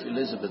his wife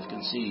Elizabeth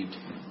conceived,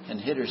 and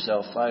hid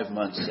herself 5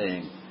 months,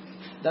 saying,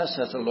 Thus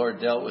hath the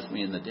Lord dealt with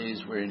me in the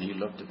days wherein he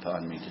looked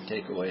upon me, to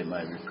take away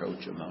my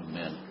reproach among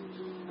men.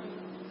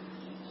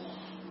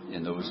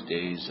 In those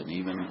days, and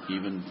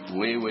even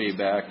way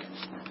back,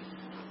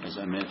 as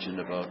I mentioned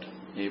about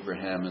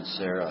Abraham and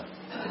Sarah,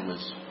 it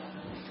was,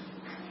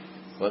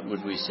 what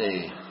would we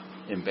say,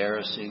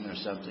 embarrassing or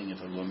something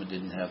if a woman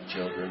didn't have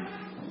children.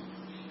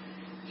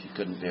 She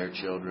couldn't bear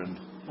children.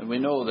 And we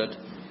know that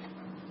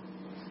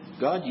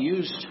God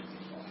used,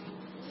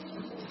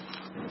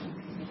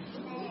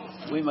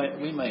 we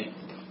might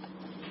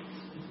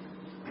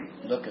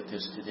look at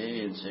this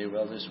today and say,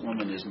 well, this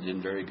woman isn't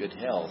in very good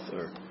health,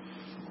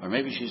 or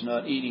maybe she's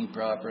not eating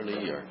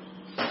properly or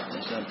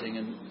something,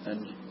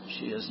 and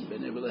she hasn't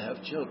been able to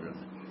have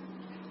children.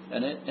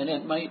 And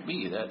it might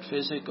be that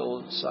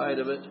physical side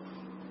of it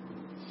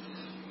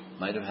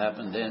might have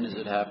happened then as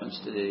it happens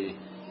today.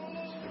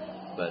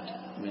 But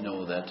we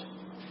know that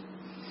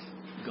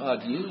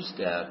God used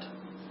that,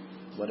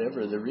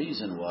 whatever the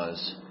reason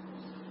was,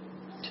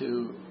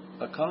 to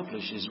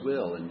accomplish His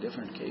will in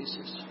different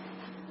cases.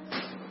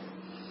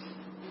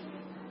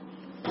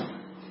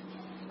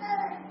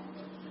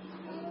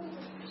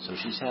 So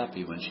she's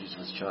happy when she's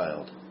with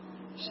child.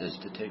 She says,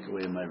 to take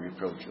away my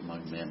reproach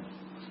among men.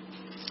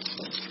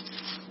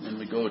 Then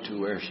we go to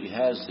where she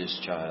has this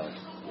child.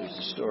 There's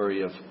the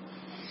story of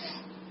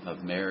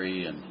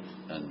Mary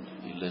and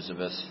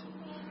Elizabeth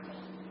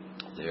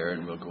there,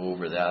 and we'll go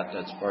over that.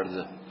 That's part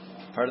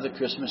of the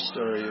Christmas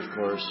story, of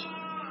course.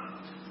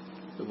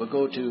 But we'll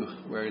go to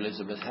where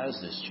Elizabeth has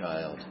this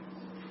child.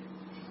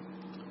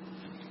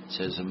 It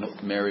says,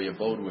 Mary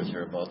abode with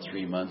her about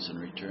 3 months and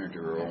returned to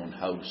her own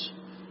house.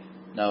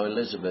 Now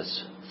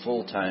Elizabeth's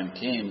full time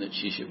came that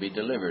she should be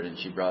delivered, and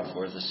she brought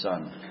forth a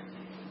son.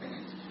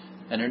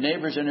 And her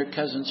neighbors and her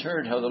cousins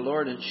heard how the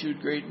Lord had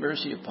shewed great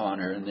mercy upon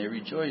her, and they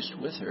rejoiced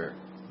with her.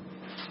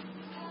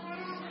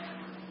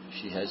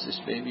 She has this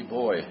baby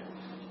boy.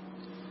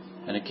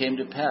 And it came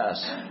to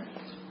pass,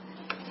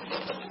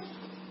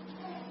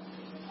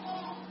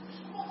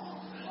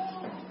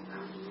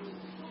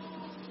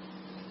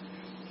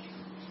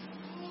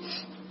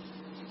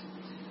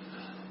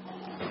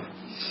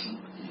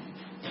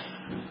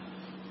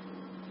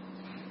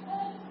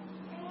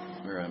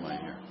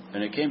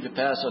 And it came to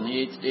pass on the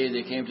 8th day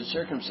they came to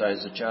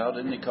circumcise the child,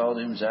 and they called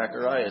him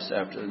Zacharias,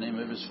 after the name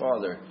of his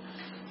father.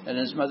 And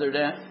his mother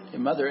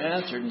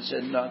answered and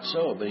said, Not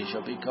so, but he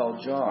shall be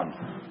called John.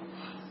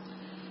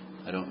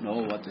 I don't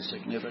know what the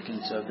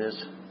significance of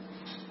this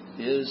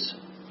is,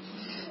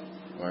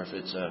 or if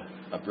it's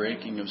a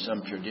breaking of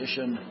some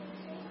tradition,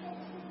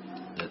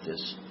 that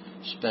this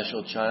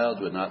special child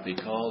would not be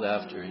called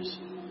after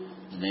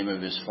the name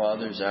of his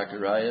father,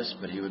 Zacharias,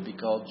 but he would be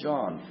called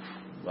John.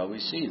 Well, we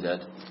see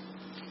that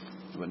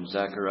when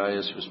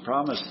Zacharias was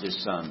promised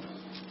his son,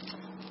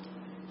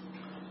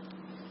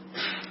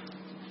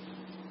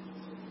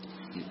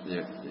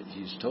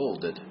 he's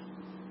told that,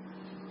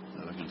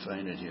 if I can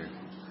find it here,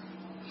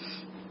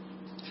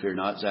 Fear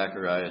not,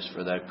 Zacharias,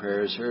 for thy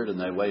prayer is heard, and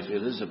thy wife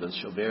Elizabeth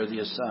shall bear thee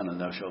a son, and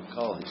thou shalt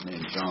call his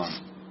name John.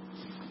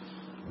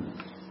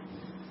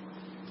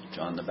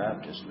 John the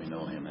Baptist, we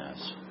know him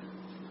as.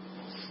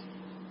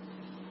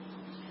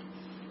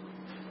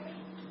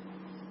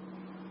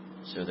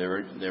 So they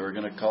were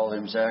going to call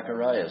him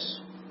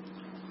Zacharias.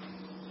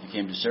 He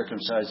came to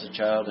circumcise the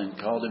child and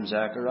called him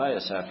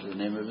Zacharias, after the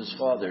name of his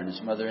father. And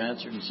his mother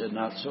answered and said,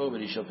 Not so,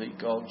 but he shall be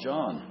called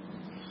John.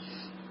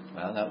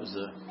 Well, that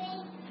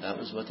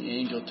was what the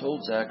angel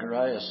told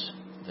Zacharias,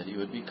 that he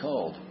would be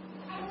called.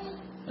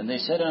 And they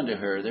said unto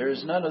her, There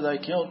is none of thy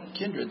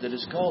kindred that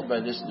is called by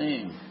this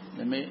name.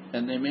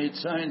 And they made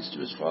signs to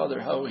his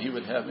father how he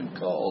would have him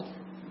called.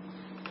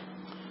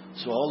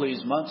 So all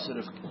these months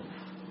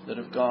that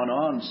have gone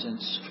on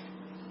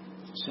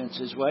since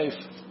his wife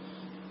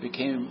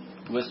became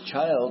with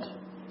child,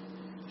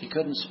 he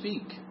couldn't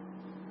speak.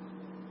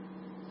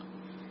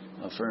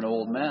 Now, for an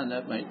old man,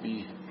 that might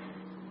be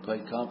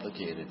quite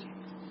complicated.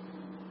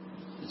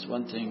 It's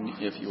one thing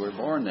if you were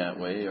born that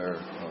way or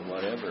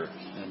whatever,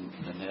 and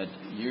had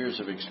years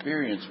of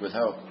experience with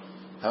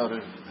how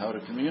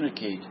to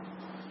communicate.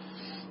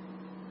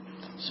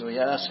 So he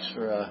asks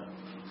for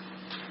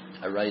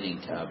a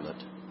writing tablet.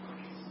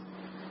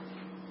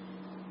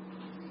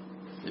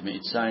 They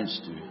made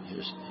signs to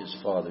his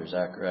father,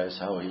 Zacharias,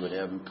 how he would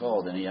have him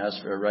called. And he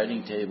asked for a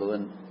writing table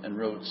and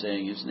wrote,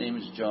 saying, His name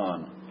is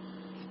John.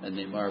 And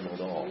they marveled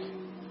all.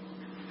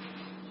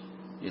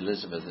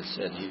 Elizabeth had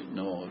said,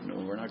 No,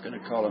 we're not going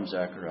to call him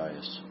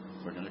Zacharias.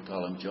 We're going to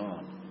call him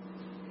John.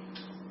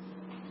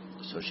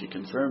 So she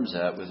confirms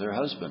that with her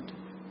husband.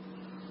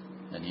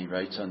 And he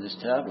writes on this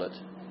tablet,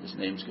 his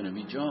name's going to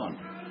be John.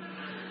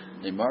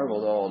 They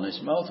marveled all, and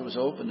his mouth was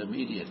opened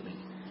immediately.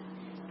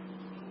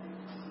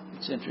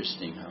 It's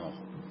interesting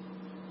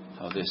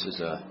how this is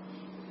a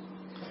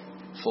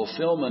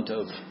fulfillment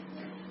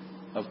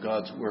of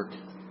God's work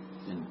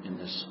in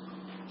this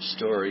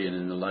story and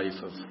in the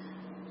life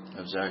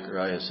of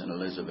Zacharias and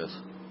Elizabeth.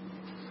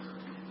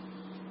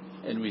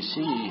 And we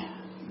see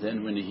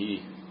then when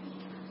he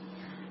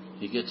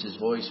gets his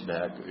voice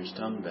back, or his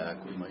tongue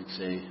back, we might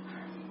say,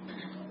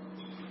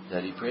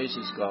 that he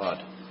praises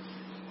God.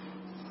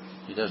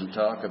 He doesn't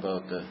talk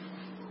about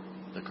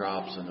the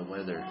crops and the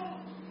weather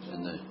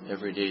and the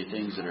everyday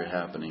things that are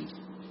happening.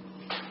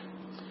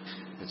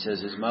 It says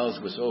his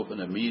mouth was open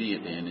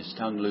immediately and his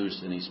tongue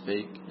loosed, and he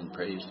spake and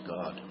praised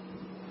God.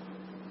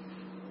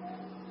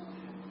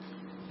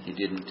 He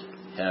didn't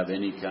have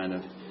any kind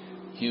of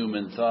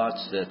human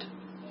thoughts that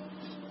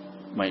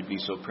might be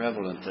so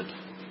prevalent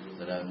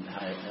that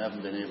I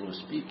haven't been able to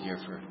speak here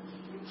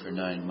for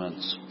 9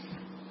 months.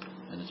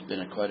 And it's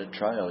been quite a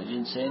trial. He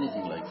didn't say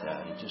anything like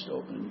that. He just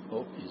opened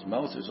his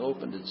mouth was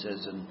opened, it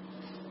says,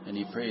 and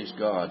he praised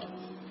God.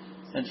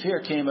 And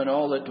fear came on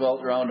all that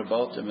dwelt round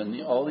about them,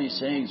 and all these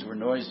sayings were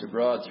noised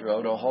abroad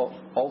throughout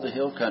all the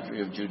hill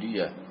country of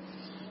Judea.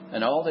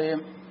 And all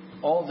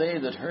they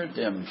that heard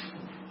them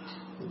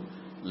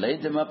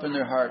laid them up in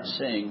their hearts,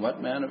 saying,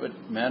 What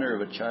manner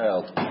of a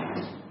child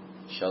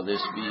shall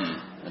this be?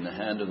 And the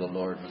hand of the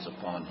Lord was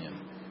upon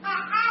him.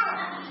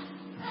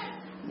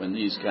 When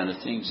these kind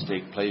of things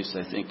take place,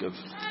 I think of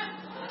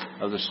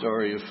the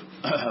story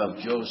of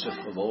Joseph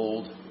of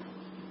old,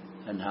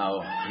 and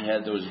how he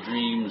had those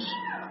dreams,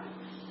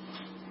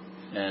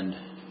 and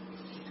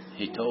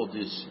he told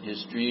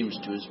his dreams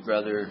to his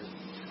brothers,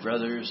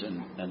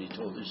 and he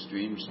told his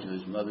dreams to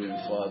his mother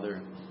and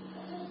father,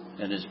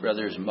 and his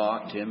brothers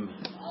mocked him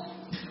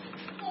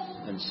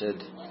and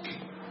said,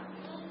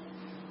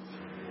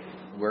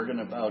 We're going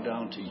to bow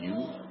down to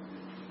you.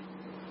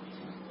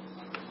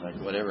 Like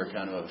whatever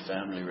kind of a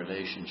family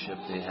relationship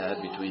they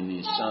had between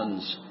these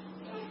sons.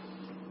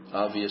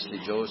 Obviously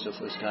Joseph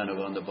was kind of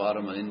on the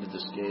bottom end of the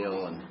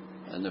scale,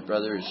 and the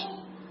brothers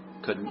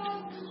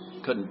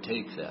couldn't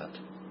take that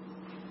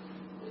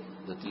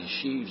these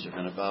sheaves are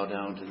going to bow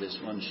down to this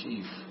one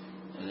sheaf,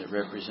 and it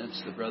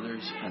represents the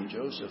brothers and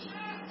Joseph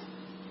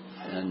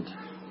and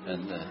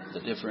the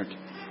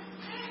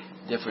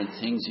different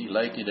things he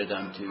likened it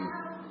unto,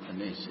 and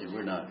they say,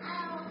 we're not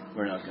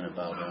going to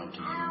bow down to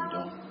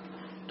you.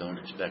 Don't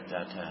expect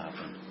that to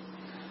happen.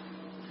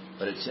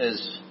 But it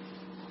says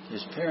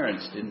his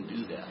parents didn't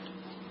do that.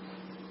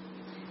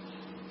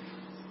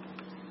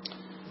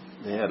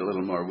 They had a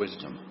little more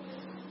wisdom.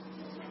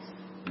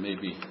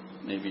 Maybe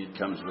it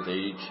comes with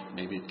age.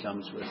 Maybe it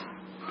comes with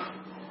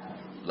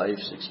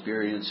life's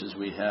experiences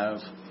we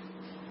have,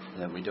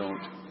 that we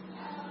don't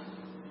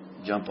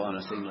jump on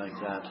a thing like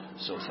that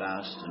so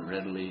fast and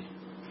readily.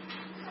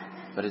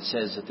 But it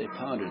says that they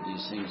pondered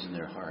these things in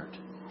their heart.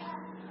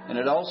 And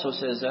it also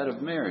says that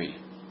of Mary,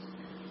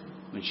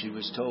 when she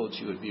was told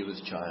she would be with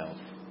child.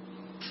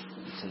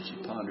 It says she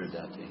pondered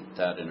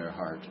that in her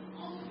heart.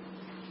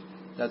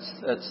 That's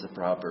the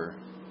proper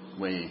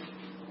way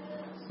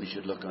we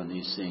should look on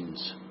these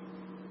things.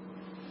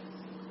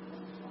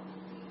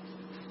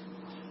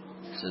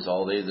 It says,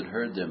 all they that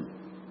heard them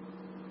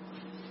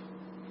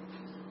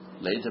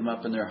laid them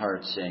up in their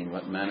hearts, saying,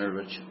 What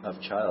manner of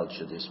child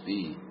should this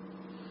be?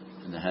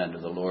 And the hand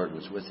of the Lord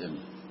was with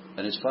him.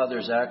 And his father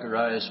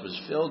Zacharias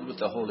was filled with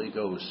the Holy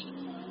Ghost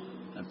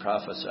and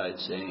prophesied,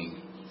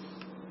 saying,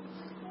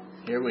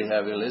 here we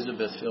have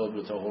Elizabeth filled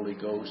with the Holy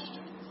Ghost.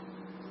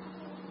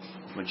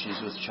 When she's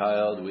with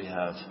child, we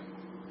have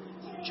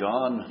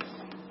John,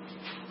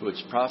 who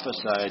it's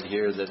prophesied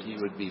here that he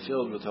would be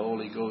filled with the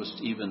Holy Ghost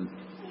even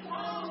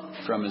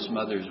from his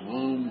mother's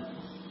womb.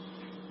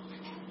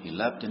 He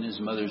leapt in his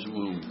mother's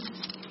womb.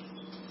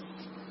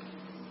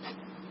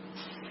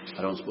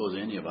 I don't suppose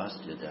any of us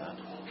did that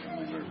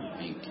when we were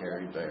being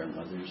carried by our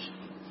mothers.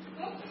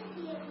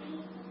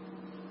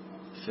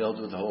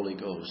 Filled with the Holy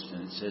Ghost.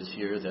 And it says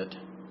here that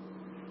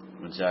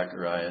when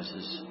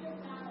Zacharias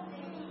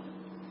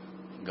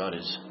got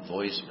his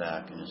voice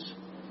back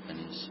and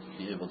he's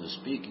able to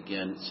speak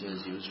again, it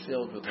says he was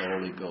filled with the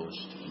Holy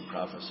Ghost and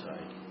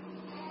prophesied.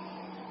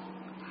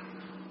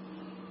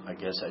 I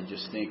guess I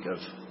just think of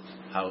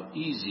how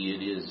easy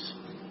it is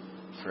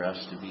for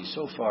us to be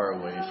so far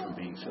away from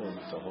being filled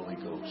with the Holy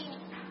Ghost.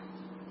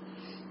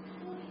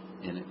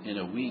 In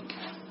a week,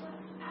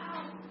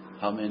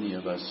 how many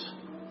of us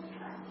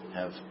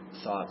have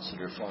thoughts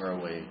that are far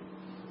away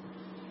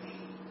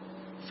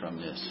from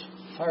this?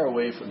 Far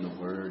away from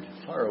the Word,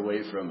 far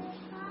away from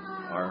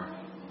our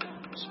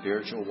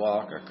spiritual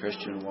walk, our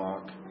Christian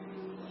walk,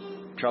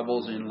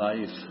 troubles in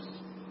life,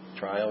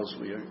 trials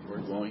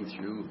we're going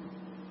through.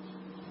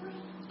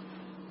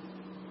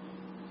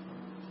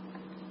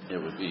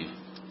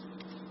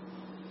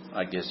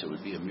 I guess it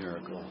would be a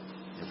miracle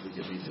if we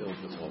could be filled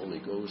with the Holy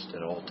Ghost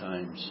at all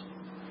times.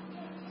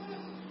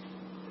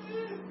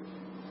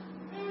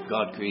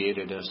 God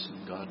created us,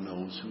 and God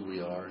knows who we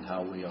are and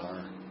how we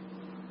are.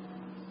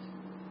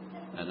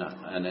 And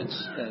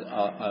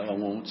I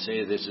won't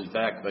say this is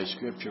backed by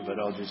Scripture, but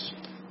I'll just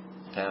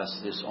pass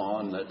this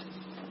on, that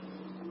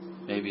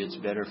maybe it's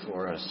better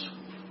for us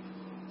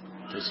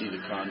to see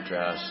the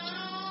contrast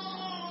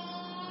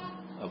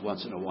of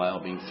once in a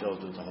while being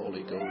filled with the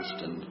Holy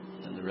Ghost, and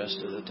the rest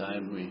of the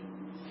time we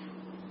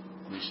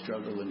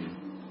struggle and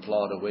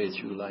plod away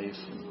through life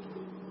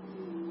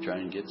and try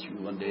and get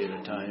through one day at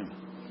a time.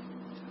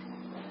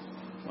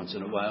 Once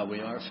in a while we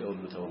are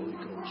filled with the Holy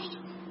Ghost.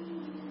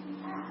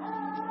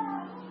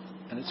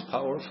 And it's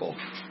powerful.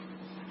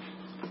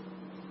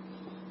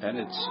 And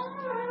it's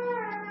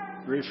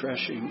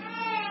refreshing.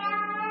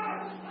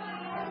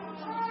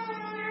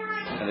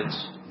 And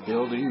it's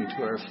building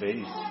to our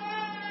faith.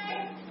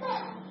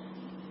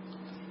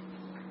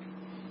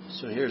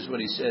 So here's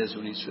what he says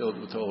when he's filled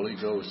with the Holy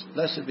Ghost.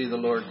 Blessed be the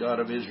Lord God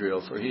of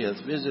Israel, for he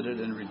hath visited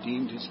and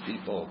redeemed his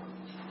people,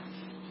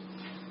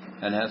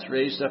 and hath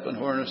raised up an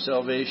horn of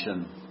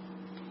salvation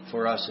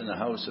for us in the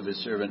house of his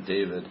servant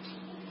David.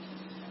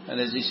 And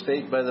as he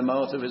spake by the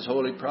mouth of his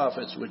holy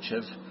prophets, which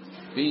have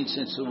been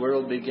since the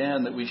world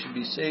began, that we should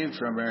be saved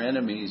from our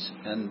enemies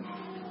and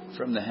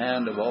from the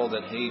hand of all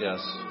that hate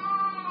us.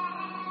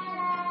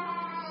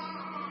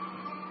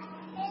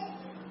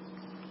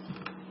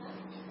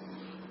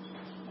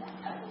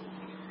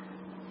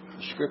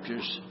 The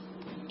Scriptures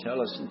tell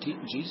us, and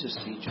Jesus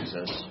teaches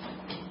us,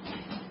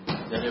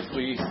 that if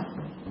we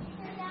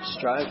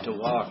strive to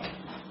walk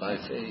by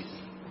faith,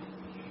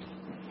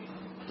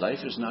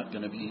 life is not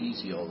going to be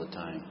easy all the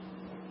time.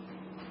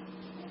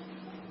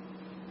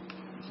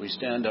 If we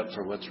stand up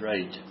for what's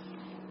right,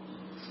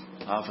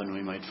 often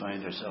we might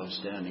find ourselves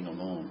standing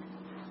alone.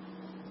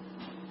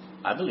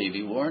 I believe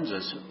he warns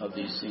us of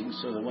these things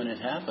so that when it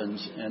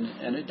happens,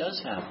 and it does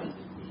happen,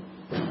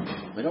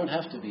 we don't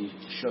have to be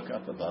shook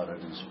up about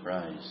it and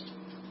surprised.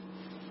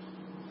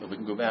 But we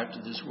can go back to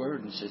this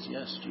word and say,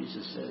 yes,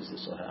 Jesus says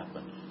this will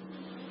happen.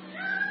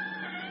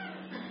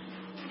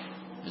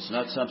 It's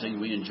not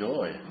something we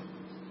enjoy.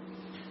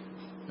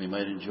 We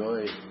might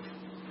enjoy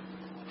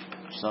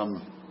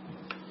some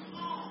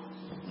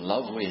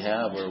love we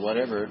have or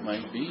whatever it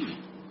might be.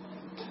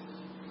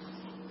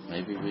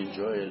 Maybe we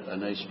enjoy a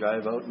nice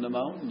drive out in the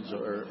mountains,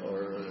 or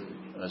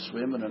a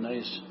swim in a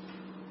nice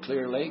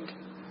clear lake,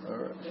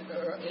 or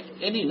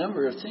any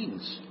number of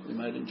things we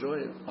might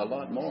enjoy a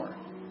lot more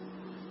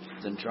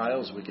than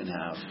trials we can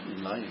have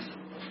in life.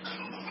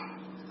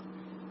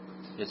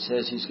 It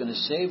says he's going to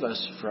save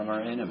us from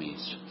our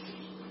enemies.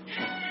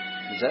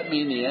 Does that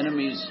mean the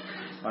enemies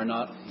are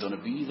not going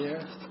to be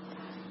there?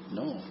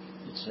 No.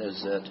 It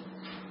says that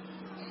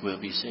we'll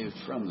be saved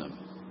from them.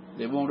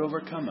 They won't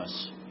overcome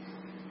us.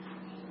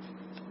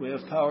 We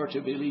have power to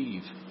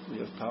believe. We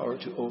have power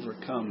to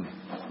overcome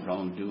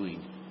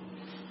wrongdoing.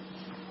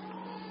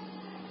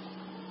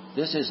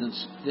 This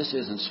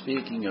isn't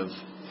speaking of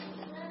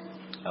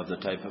the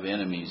type of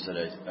enemies that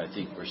I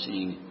think we're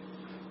seeing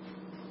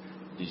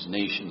these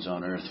nations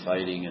on earth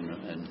fighting,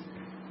 and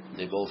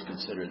they both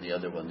consider the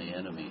other one the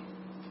enemy.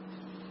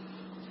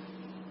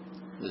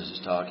 This is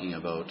talking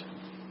about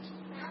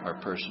our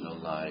personal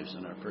lives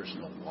and our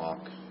personal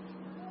walk.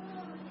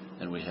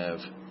 And we have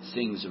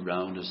things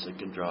around us that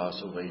can draw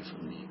us away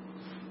from the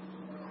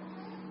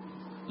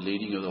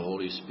leading of the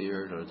Holy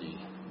Spirit, or the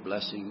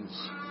blessings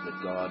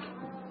that God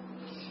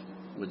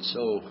would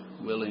so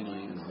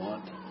willingly and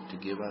want to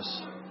give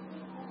us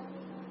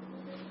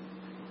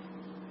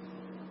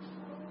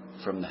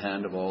from the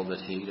hand of all that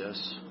hate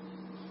us.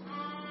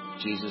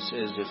 Jesus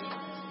says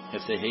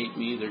if they hate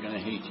me, they're going to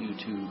hate you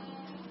too.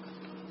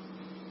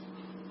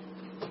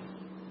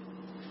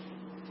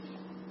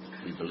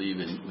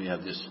 We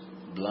have this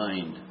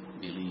blind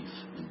belief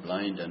and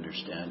blind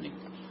understanding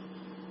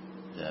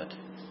that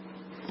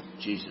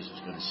Jesus is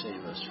going to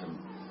save us from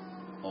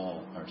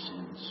all our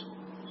sins,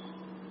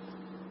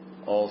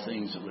 all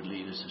things that would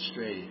lead us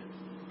astray,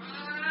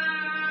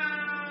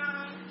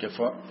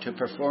 to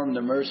perform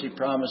the mercy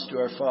promised to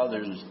our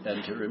fathers,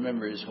 and to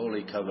remember his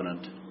holy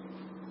covenant.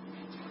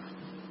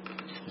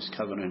 His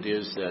covenant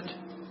is that,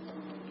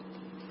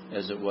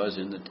 as it was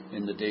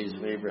in the days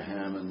of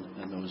Abraham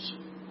and those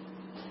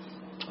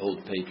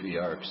old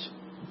patriarchs,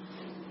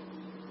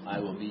 I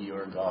will be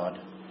your God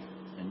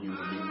and you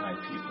will be my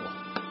people.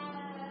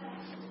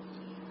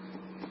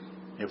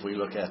 If we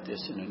look at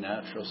this in a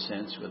natural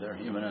sense with our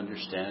human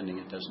understanding,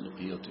 it doesn't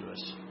appeal to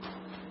us.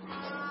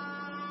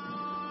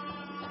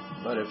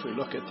 But if we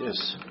look at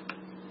this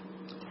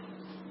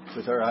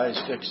with our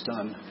eyes fixed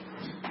on,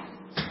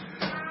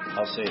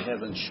 I'll say,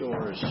 heaven's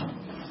shores,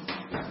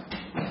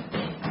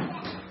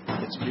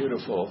 it's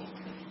beautiful,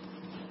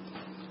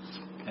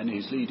 and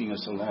he's leading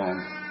us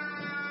along.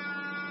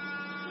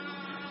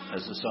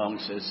 As the song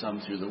says,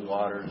 some through the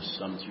waters,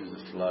 some through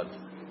the flood.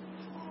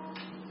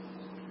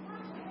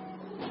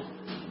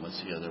 What's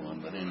the other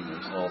one? But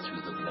anyways, all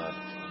through the blood.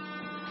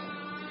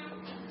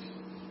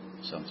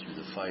 Some through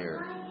the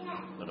fire,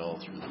 but all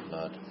through the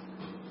blood.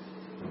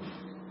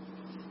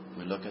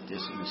 We look at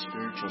this in a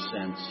spiritual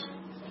sense.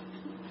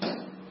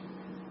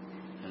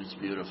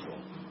 beautiful.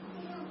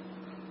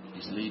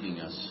 He's leading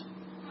us.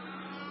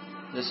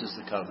 This is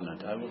the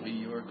covenant. I will be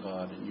your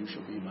God, and you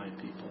shall be my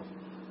people.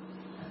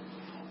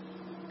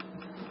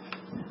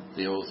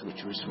 The oath which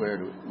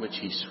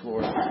he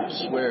swore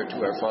to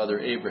our father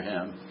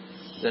Abraham,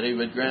 that he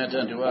would grant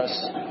unto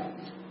us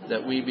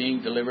that we,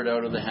 being delivered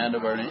out of the hand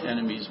of our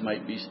enemies,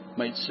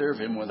 might serve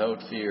him without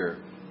fear,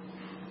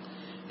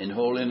 in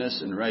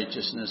holiness and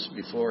righteousness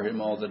before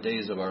him all the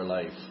days of our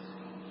life.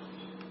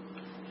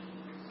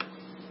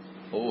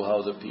 Oh,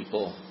 how the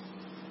people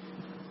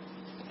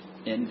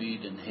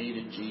envied and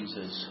hated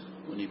Jesus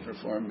when he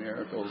performed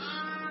miracles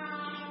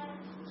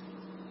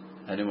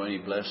and when he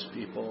blessed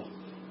people.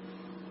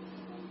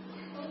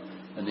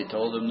 And they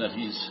told him that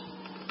he's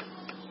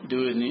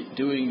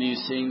doing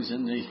these things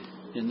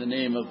in the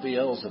name of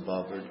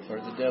Beelzebub or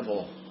the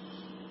devil.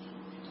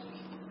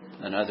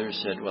 And others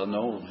said, well,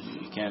 no,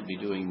 you can't be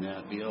doing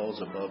that.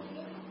 Beelzebub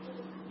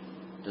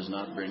does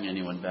not bring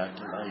anyone back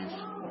to life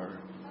or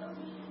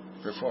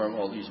perform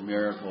all these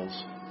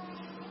miracles.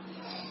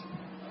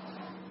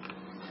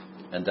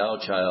 And thou,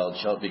 child,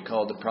 shalt be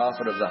called the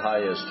prophet of the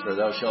highest, for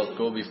thou shalt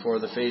go before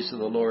the face of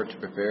the Lord to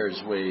prepare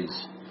his ways,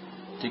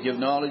 to give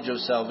knowledge of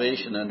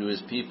salvation unto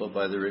his people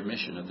by the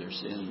remission of their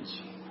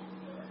sins.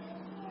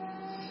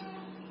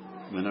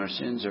 When our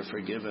sins are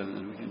forgiven,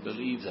 and we can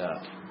believe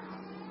that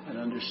and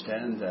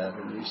understand that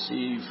and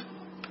receive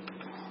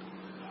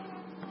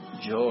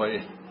joy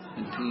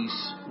and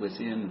peace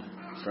within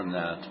from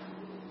that.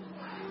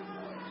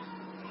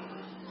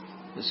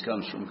 This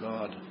comes from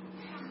God.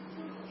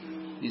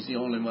 He's the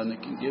only one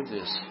that can give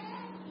this.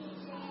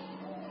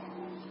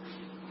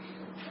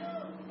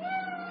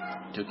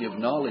 To give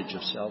knowledge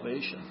of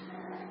salvation.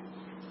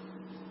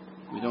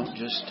 We don't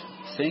just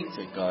think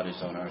that God is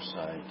on our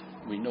side.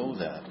 We know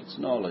that. It's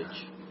knowledge.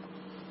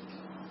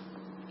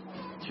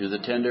 Through the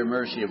tender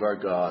mercy of our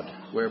God,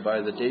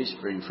 whereby the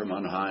dayspring from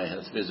on high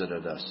hath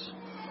visited us,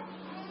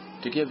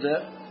 to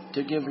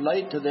give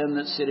light to them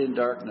that sit in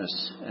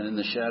darkness and in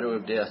the shadow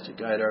of death, to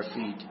guide our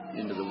feet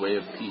into the way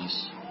of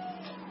peace.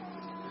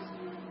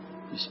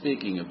 He's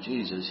speaking of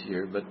Jesus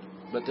here, but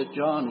that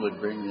John would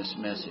bring this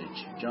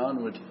message.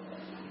 John would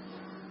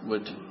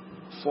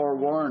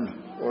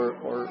forewarn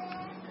or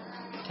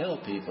tell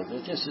people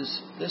that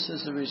this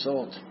is the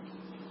result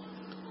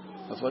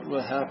of what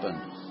will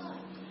happen.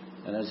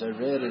 And as I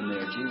read in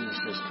there, Jesus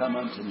says, come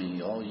unto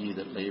me, all ye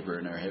that labor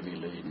and are heavy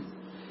laden,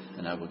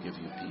 and I will give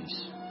you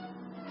peace.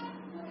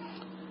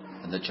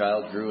 And the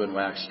child grew and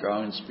waxed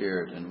strong in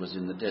spirit, and was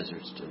in the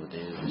deserts till the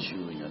day of the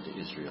shewing unto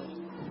Israel.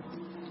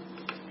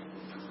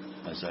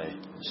 As I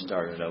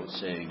started out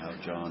saying how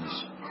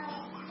John's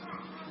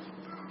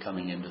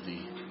coming into the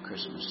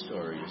Christmas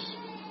stories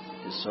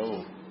is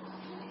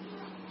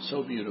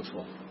so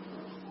beautiful.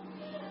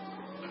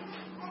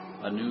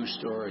 A new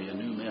story, a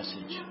new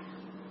message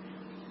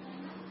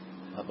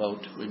about,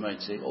 we might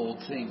say, old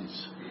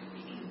things.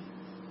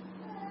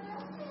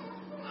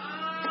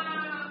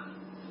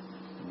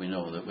 We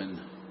know that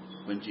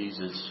when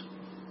Jesus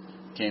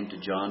came to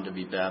John to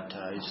be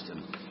baptized,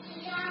 and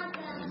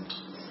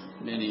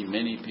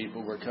many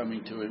people were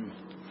coming to him,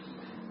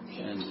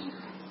 and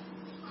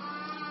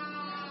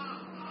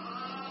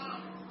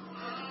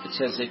it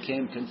says they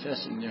came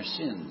confessing their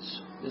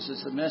sins. This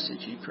is the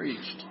message he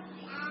preached.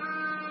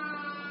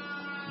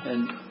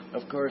 And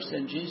of course,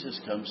 then Jesus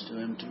comes to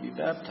him to be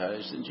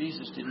baptized, and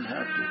Jesus didn't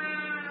have to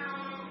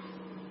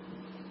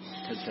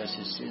confess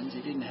his sins.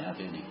 He didn't have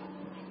any.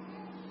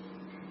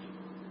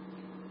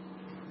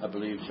 I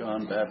believe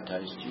John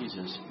baptized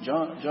Jesus.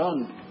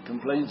 John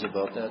complains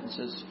about that and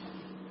says,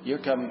 you're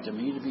coming to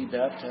me to be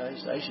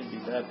baptized? I should be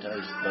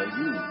baptized by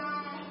you.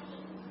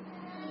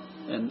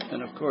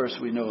 And of course,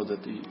 we know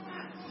that the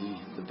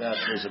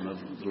baptism of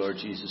the Lord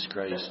Jesus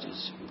Christ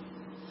is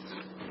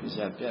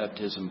that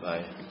baptism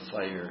by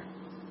fire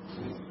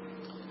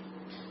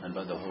and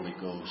by the Holy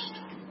Ghost.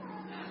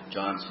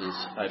 John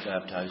says, I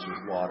baptize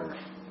with water,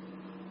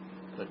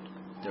 but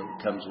there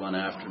comes one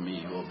after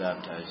me who will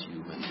baptize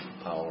you with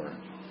power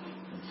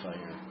and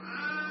fire.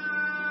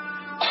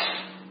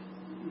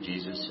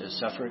 Jesus says,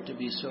 suffer it to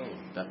be so.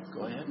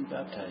 Go ahead and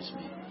baptize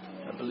me.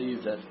 I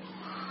believe that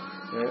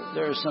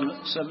there are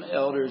some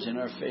elders in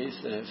our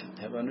faith that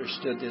have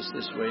understood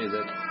this way,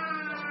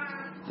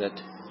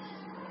 that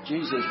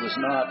Jesus was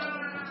not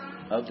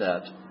of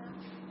that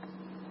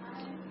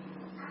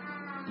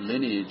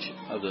lineage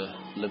of the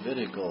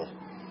Levitical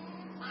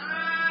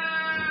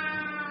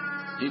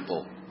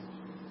people.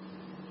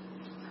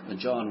 And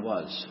John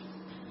was.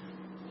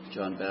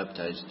 John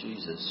baptized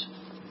Jesus,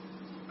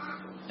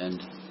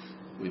 and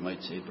we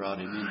might say brought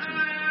him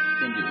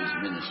into his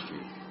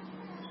ministry.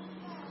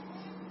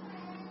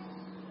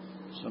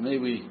 So may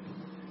we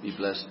be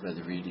blessed by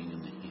the reading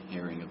and the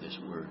hearing of this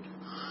word.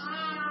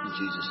 In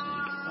Jesus'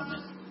 name,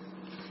 amen.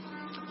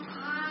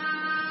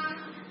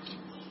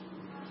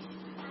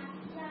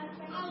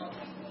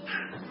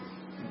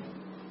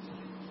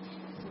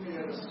 We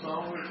have a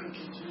song we can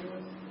continue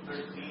with.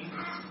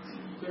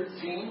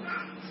 13.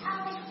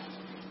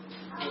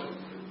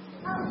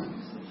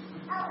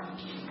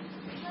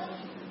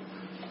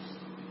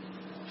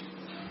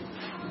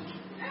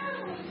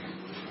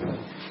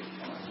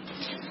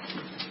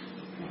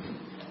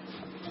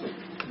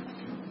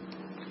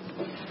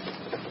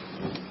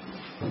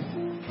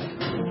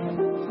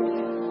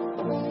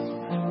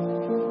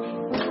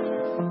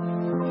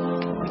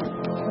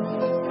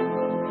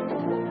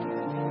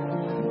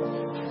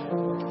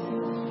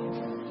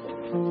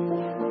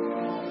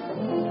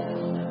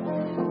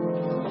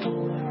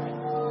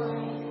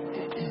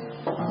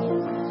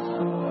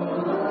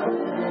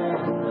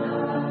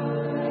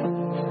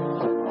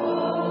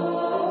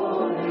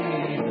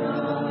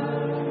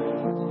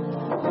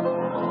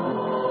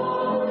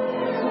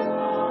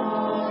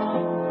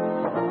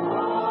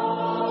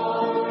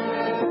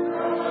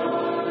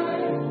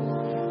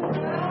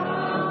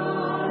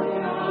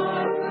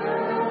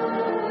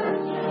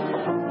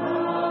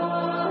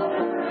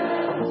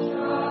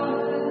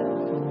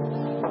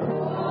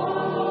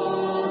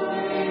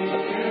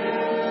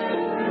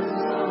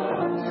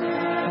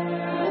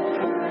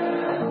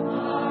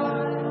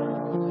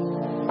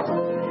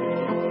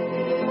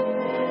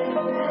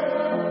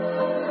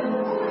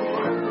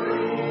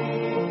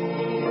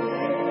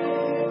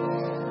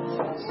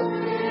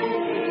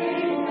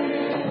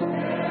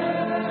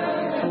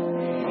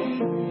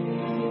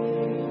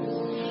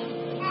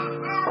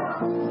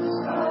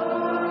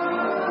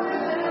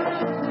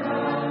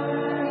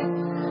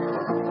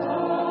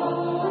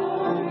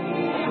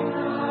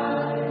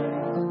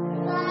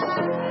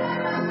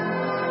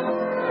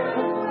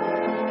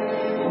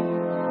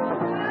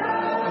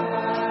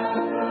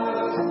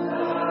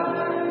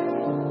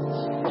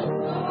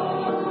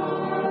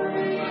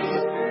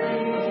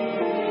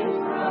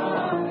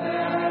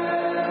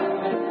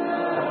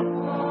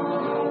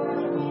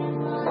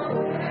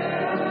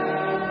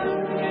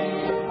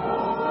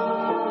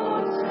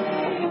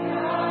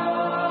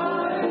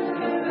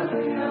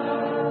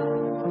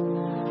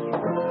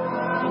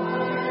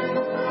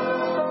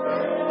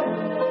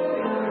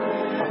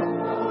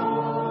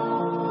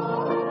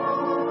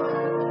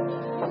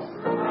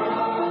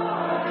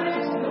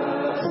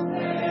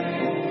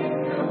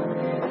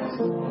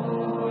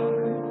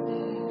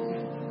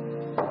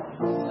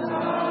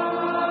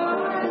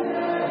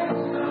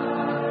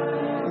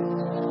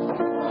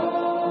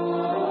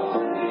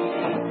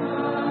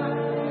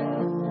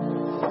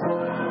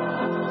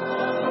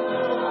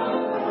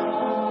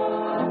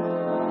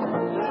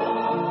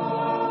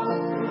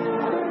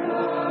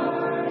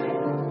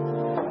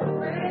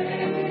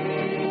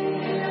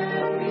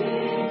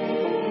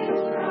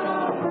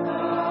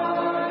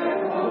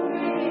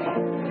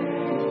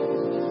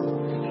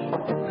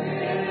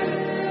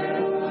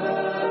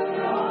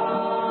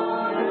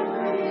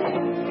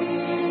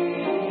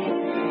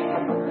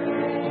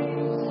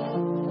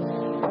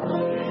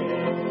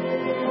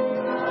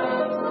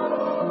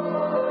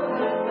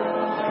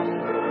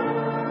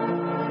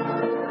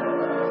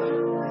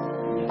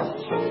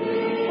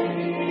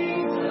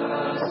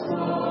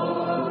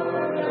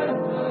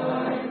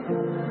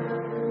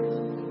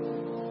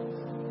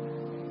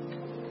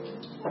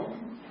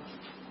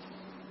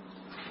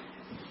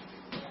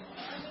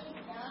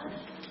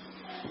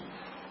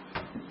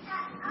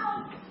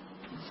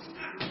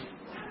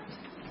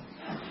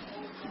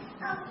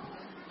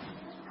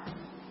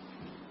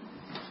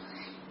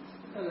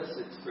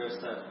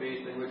 express that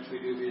faith in which we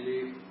do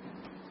believe.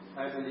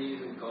 I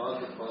believe in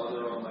God the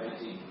Father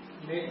Almighty,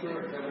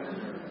 maker of heaven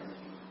and earth.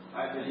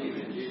 I believe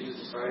in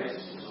Jesus Christ,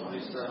 his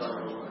only Son,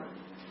 our Lord,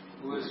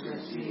 who was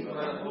conceived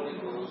by the Holy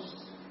Ghost,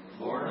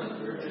 born of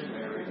the Virgin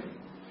Mary,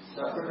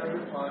 suffered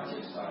under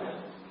Pontius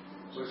Pilate,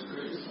 was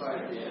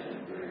crucified, dead,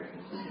 and buried.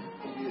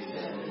 He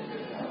descended into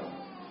hell.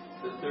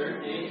 The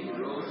third day he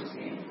rose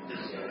again from the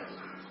dead.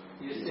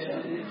 He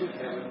ascended into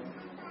heaven,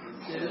 and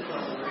sitteth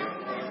on the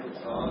right hand of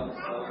God the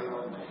Father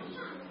Almighty.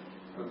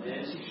 From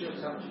thence he shall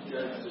come to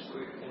judge the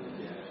quick and the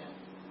dead.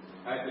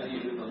 I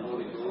believe in the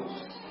Holy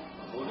Ghost,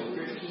 the Holy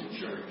Christian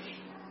Church,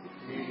 the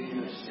communion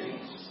of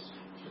saints,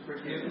 the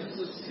forgiveness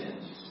of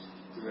sins,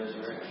 the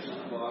resurrection of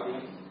the body,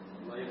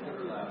 and life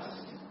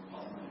everlasting.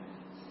 Amen.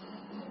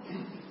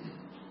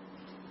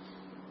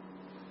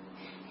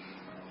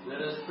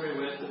 Let us pray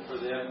with and for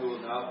them who will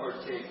now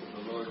partake of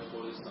the Lord's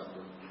Holy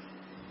Supper.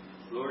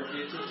 Lord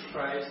Jesus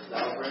Christ,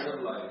 thou bread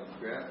of life,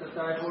 grant that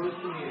thy Holy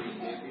Communion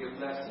may be a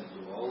blessing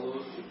to all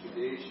those who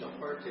today shall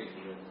partake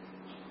of it,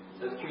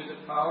 that through the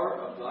power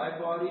of thy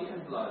body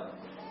and blood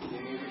they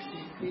may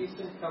receive peace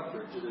and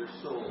comfort to their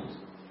souls,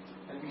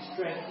 and be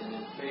strengthened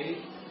in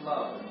faith,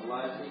 love, and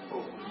lively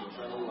hope of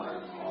eternal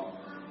life. Amen.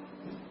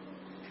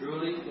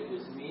 Truly, it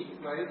is meet,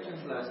 right,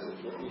 and blessed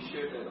that we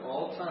should at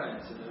all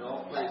times and in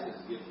all places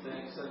give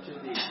thanks unto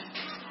thee,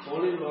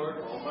 Holy Lord,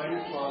 Almighty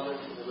Father,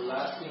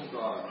 everlasting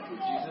God, through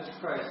Jesus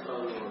Christ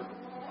our Lord,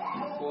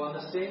 who on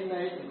the same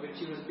night in which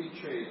he was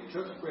betrayed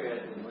took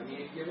bread, and when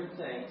he had given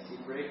thanks, he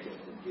brake it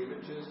and gave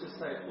it to his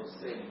disciples,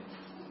 saying,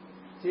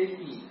 Take,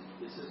 eat,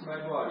 this is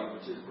my body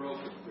which is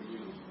broken for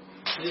you.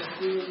 This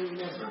do in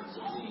remembrance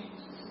of me.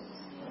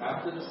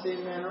 After the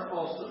same manner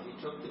also he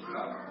took the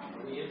cup,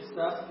 when he had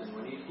supped, and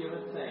when he had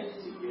given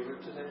thanks, he gave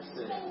it to them,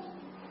 saying,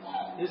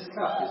 This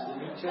cup is the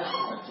New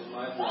Testament in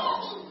my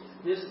blood.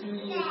 This do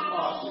ye as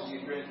oft as ye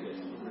drink it,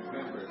 in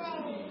remembrance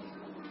of me.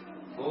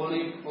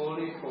 Holy,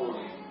 holy,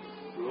 holy,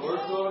 Lord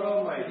God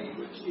Almighty,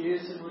 which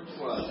is and which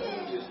was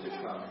and which is to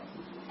come.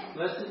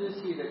 Blessed is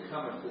he that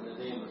cometh in the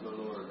name of the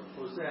Lord.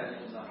 Hosanna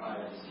in the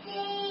highest.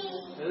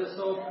 Let us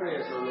all pray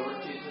as our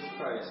Lord Jesus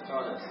Christ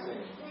taught us,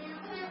 saying,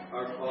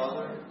 Our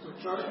Father,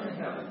 which art in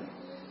heaven,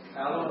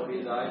 hallowed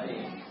be thy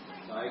name.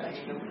 Thy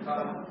kingdom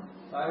come,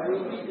 thy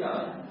will be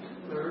done,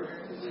 in earth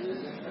as it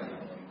is in heaven.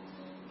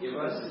 Give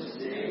us this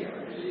day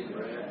our daily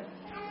bread,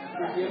 and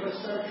forgive us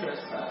our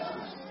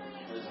trespasses,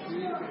 as we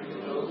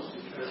forgive those who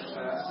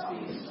trespass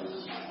against us.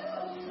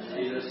 And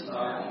lead us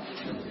not into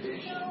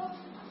temptation,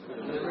 but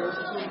deliver us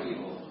from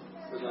evil.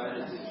 For thine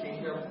is the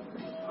kingdom,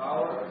 the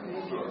power, and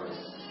the glory,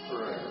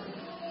 forever.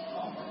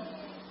 Amen.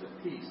 The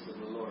peace of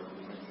the Lord be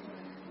with you.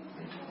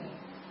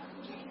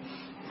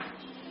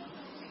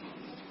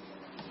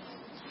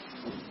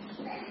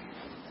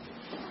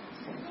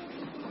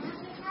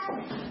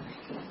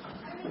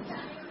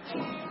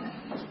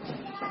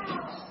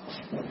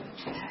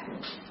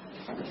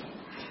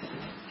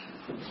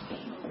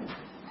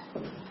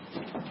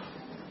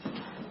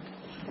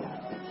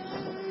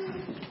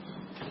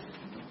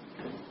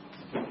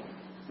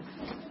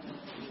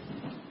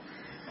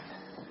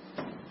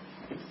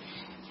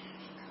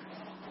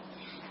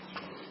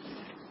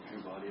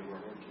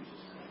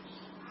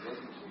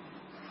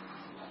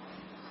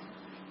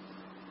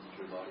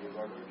 Body of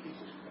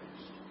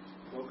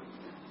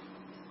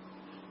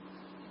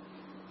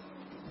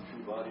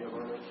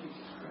our Lord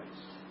Jesus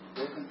Christ,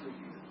 broken for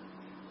you.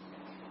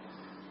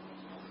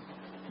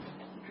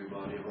 The true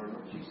body of our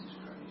Lord Jesus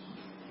Christ,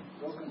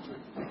 broken for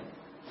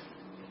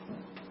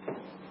you.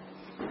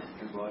 The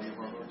true body of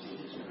our Lord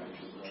Jesus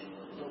Christ, broken for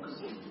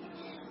you.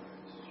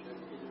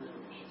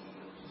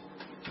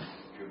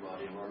 The true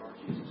body of our Lord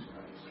Jesus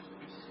Christ,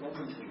 broken for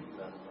you.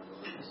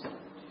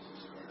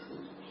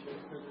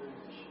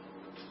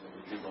 The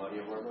true body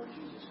of our Lord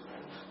Jesus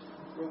Christ,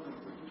 broken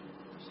for you.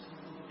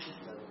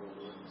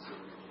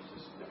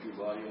 The true body of our Lord Jesus Christ, broken for you. The true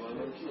body of our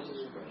Lord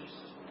Jesus Christ,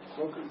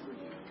 broken for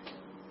you.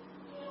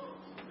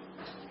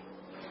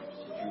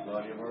 The true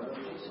body of our Lord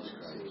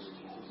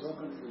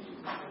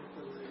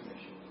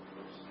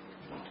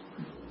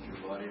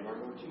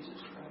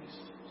Jesus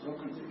Christ,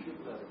 broken for you.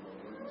 Blood of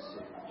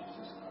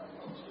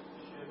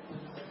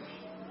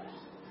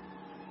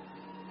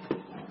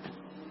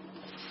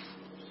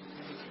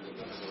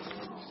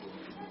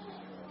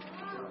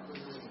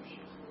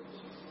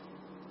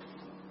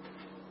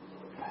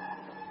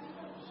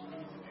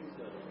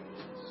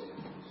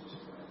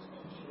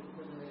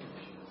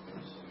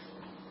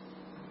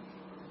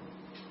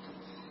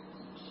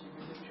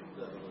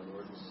our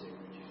Lord and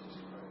Savior Jesus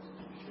Christ.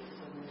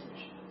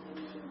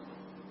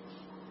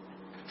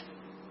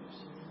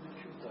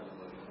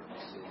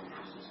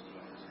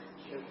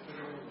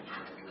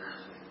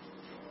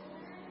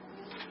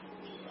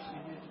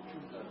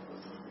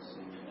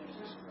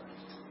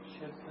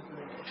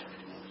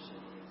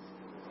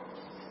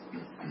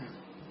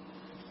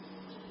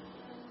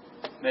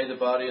 May the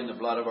body and the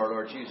blood of our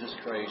Lord Jesus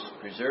Christ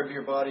preserve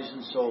your bodies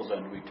and souls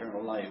unto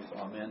eternal life.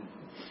 Amen.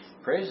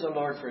 Praise the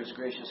Lord for his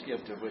gracious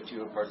gift of which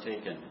you have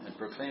partaken, and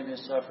proclaim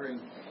his suffering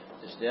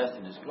his death,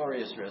 and his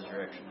glorious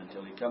resurrection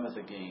until he cometh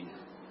again.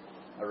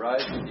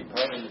 Arise and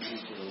depart in the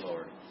peace of the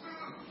Lord.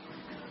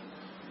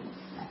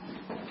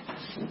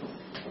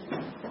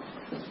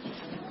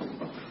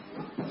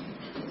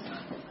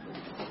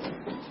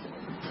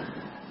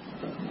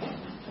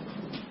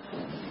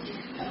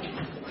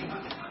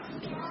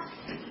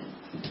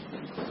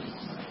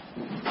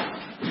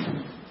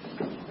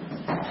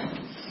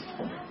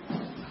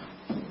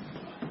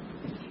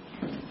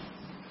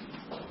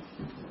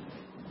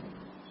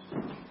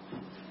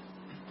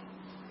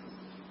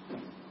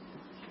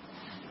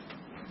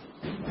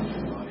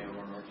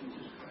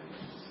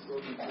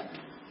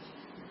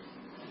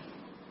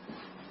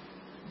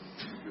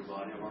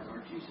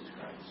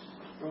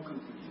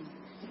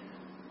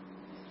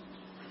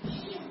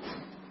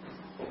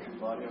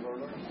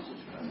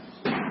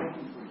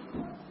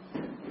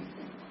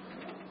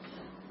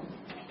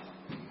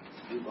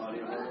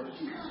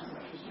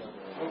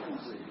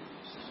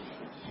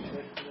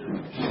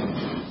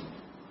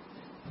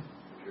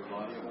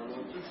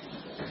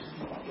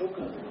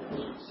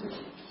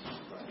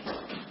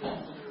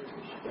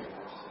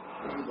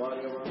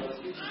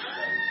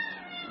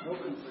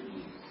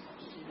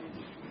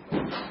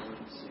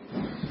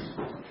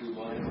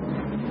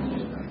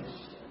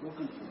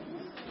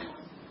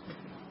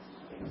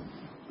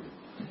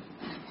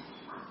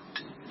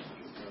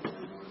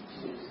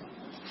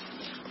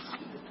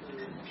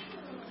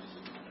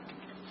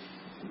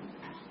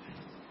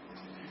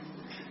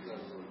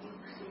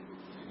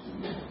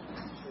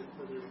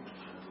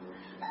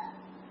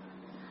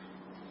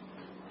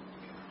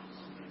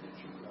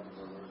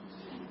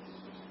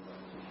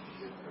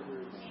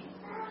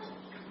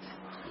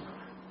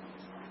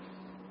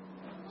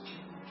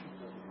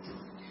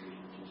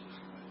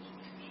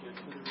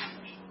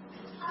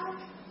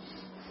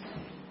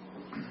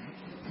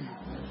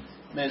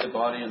 May the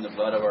body and the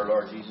blood of our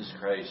Lord Jesus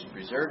Christ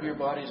preserve your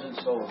bodies and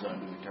souls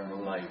unto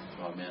eternal life.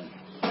 Amen.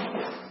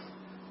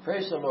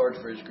 Praise the Lord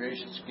for his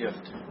gracious gift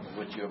of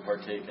which you have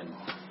partaken,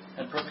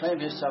 and proclaim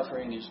his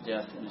suffering, his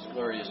death, and his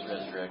glorious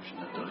resurrection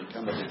until he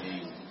cometh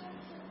again.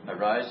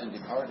 Arise and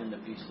depart in the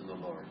peace of the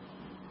Lord.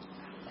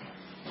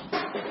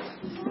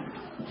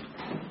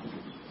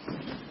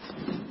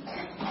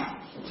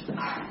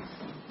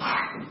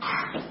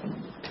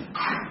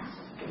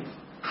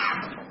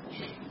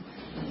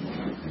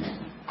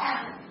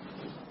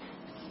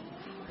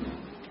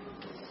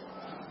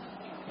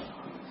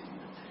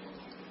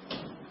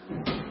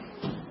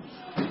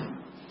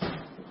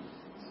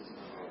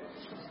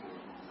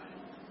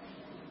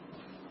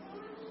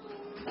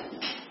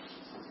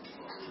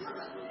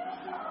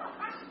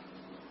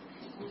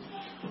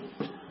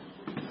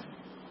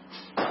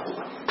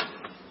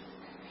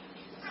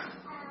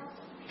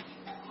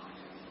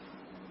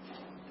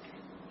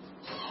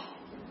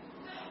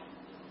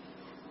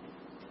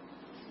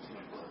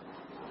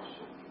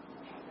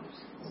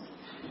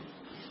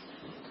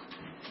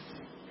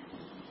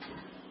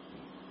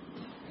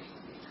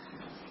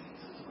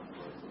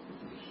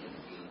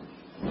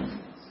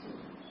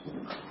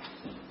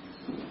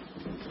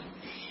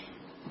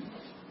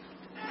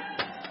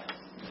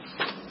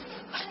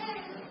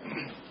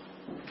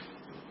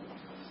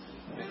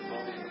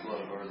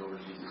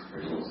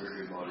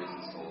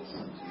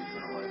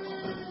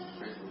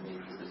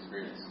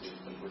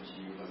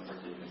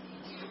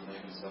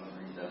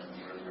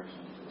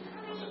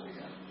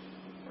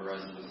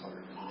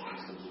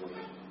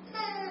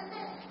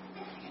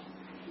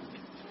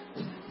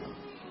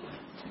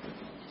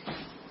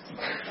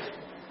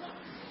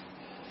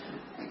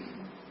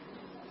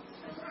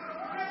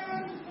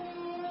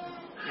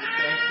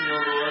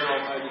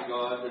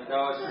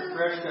 Thou hast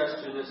refreshed us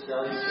through this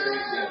salutary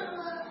gift.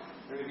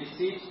 And we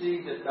beseech thee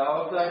that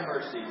thou of thy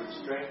mercy would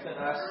strengthen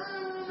us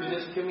through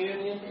this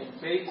communion in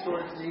faith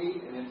towards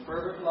thee and in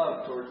fervent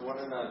love towards one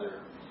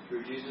another,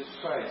 through Jesus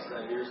Christ,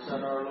 thy dear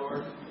Son, our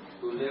Lord,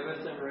 who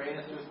liveth and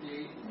reigneth with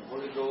thee in the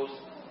Holy Ghost,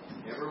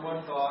 ever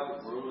one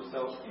God, world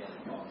without end.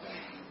 Amen.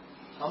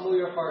 Humble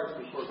your hearts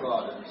before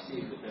God and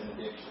receive the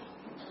benediction.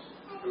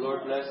 The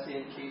Lord bless thee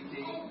and keep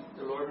thee.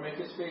 The Lord make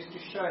his face to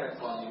shine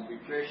upon thee and be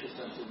gracious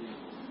unto thee.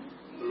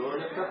 The Lord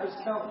lift up his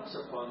countenance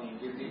upon thee and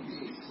give thee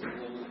peace. In the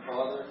name of the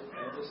Father,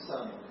 and of the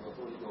Son, and of the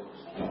Holy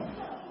Ghost.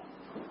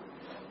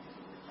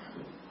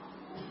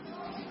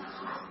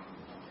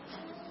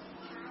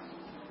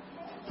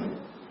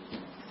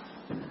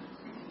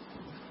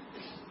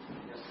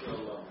 Yes,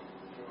 we'll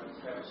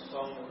have a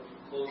song that we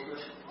close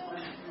with.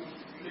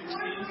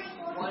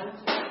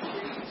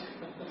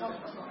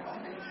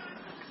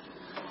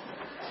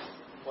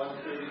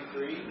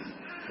 133.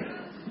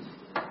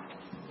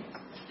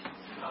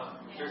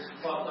 There's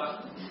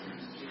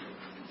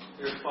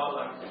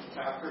potluck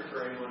after for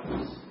anyone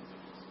who's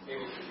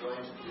able to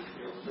join.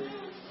 Feel free.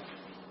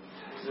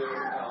 Is there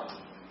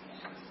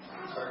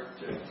hard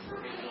to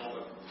know,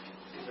 but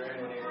is there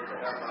anyone able to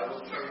have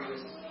Bible study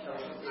this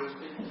coming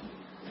Thursday?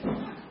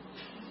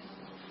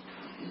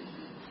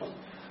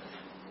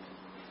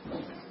 I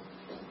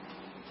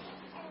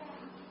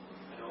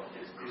know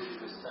it's busy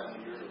this time of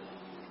year.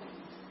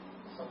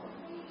 Someone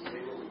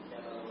able, we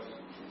can otherwise.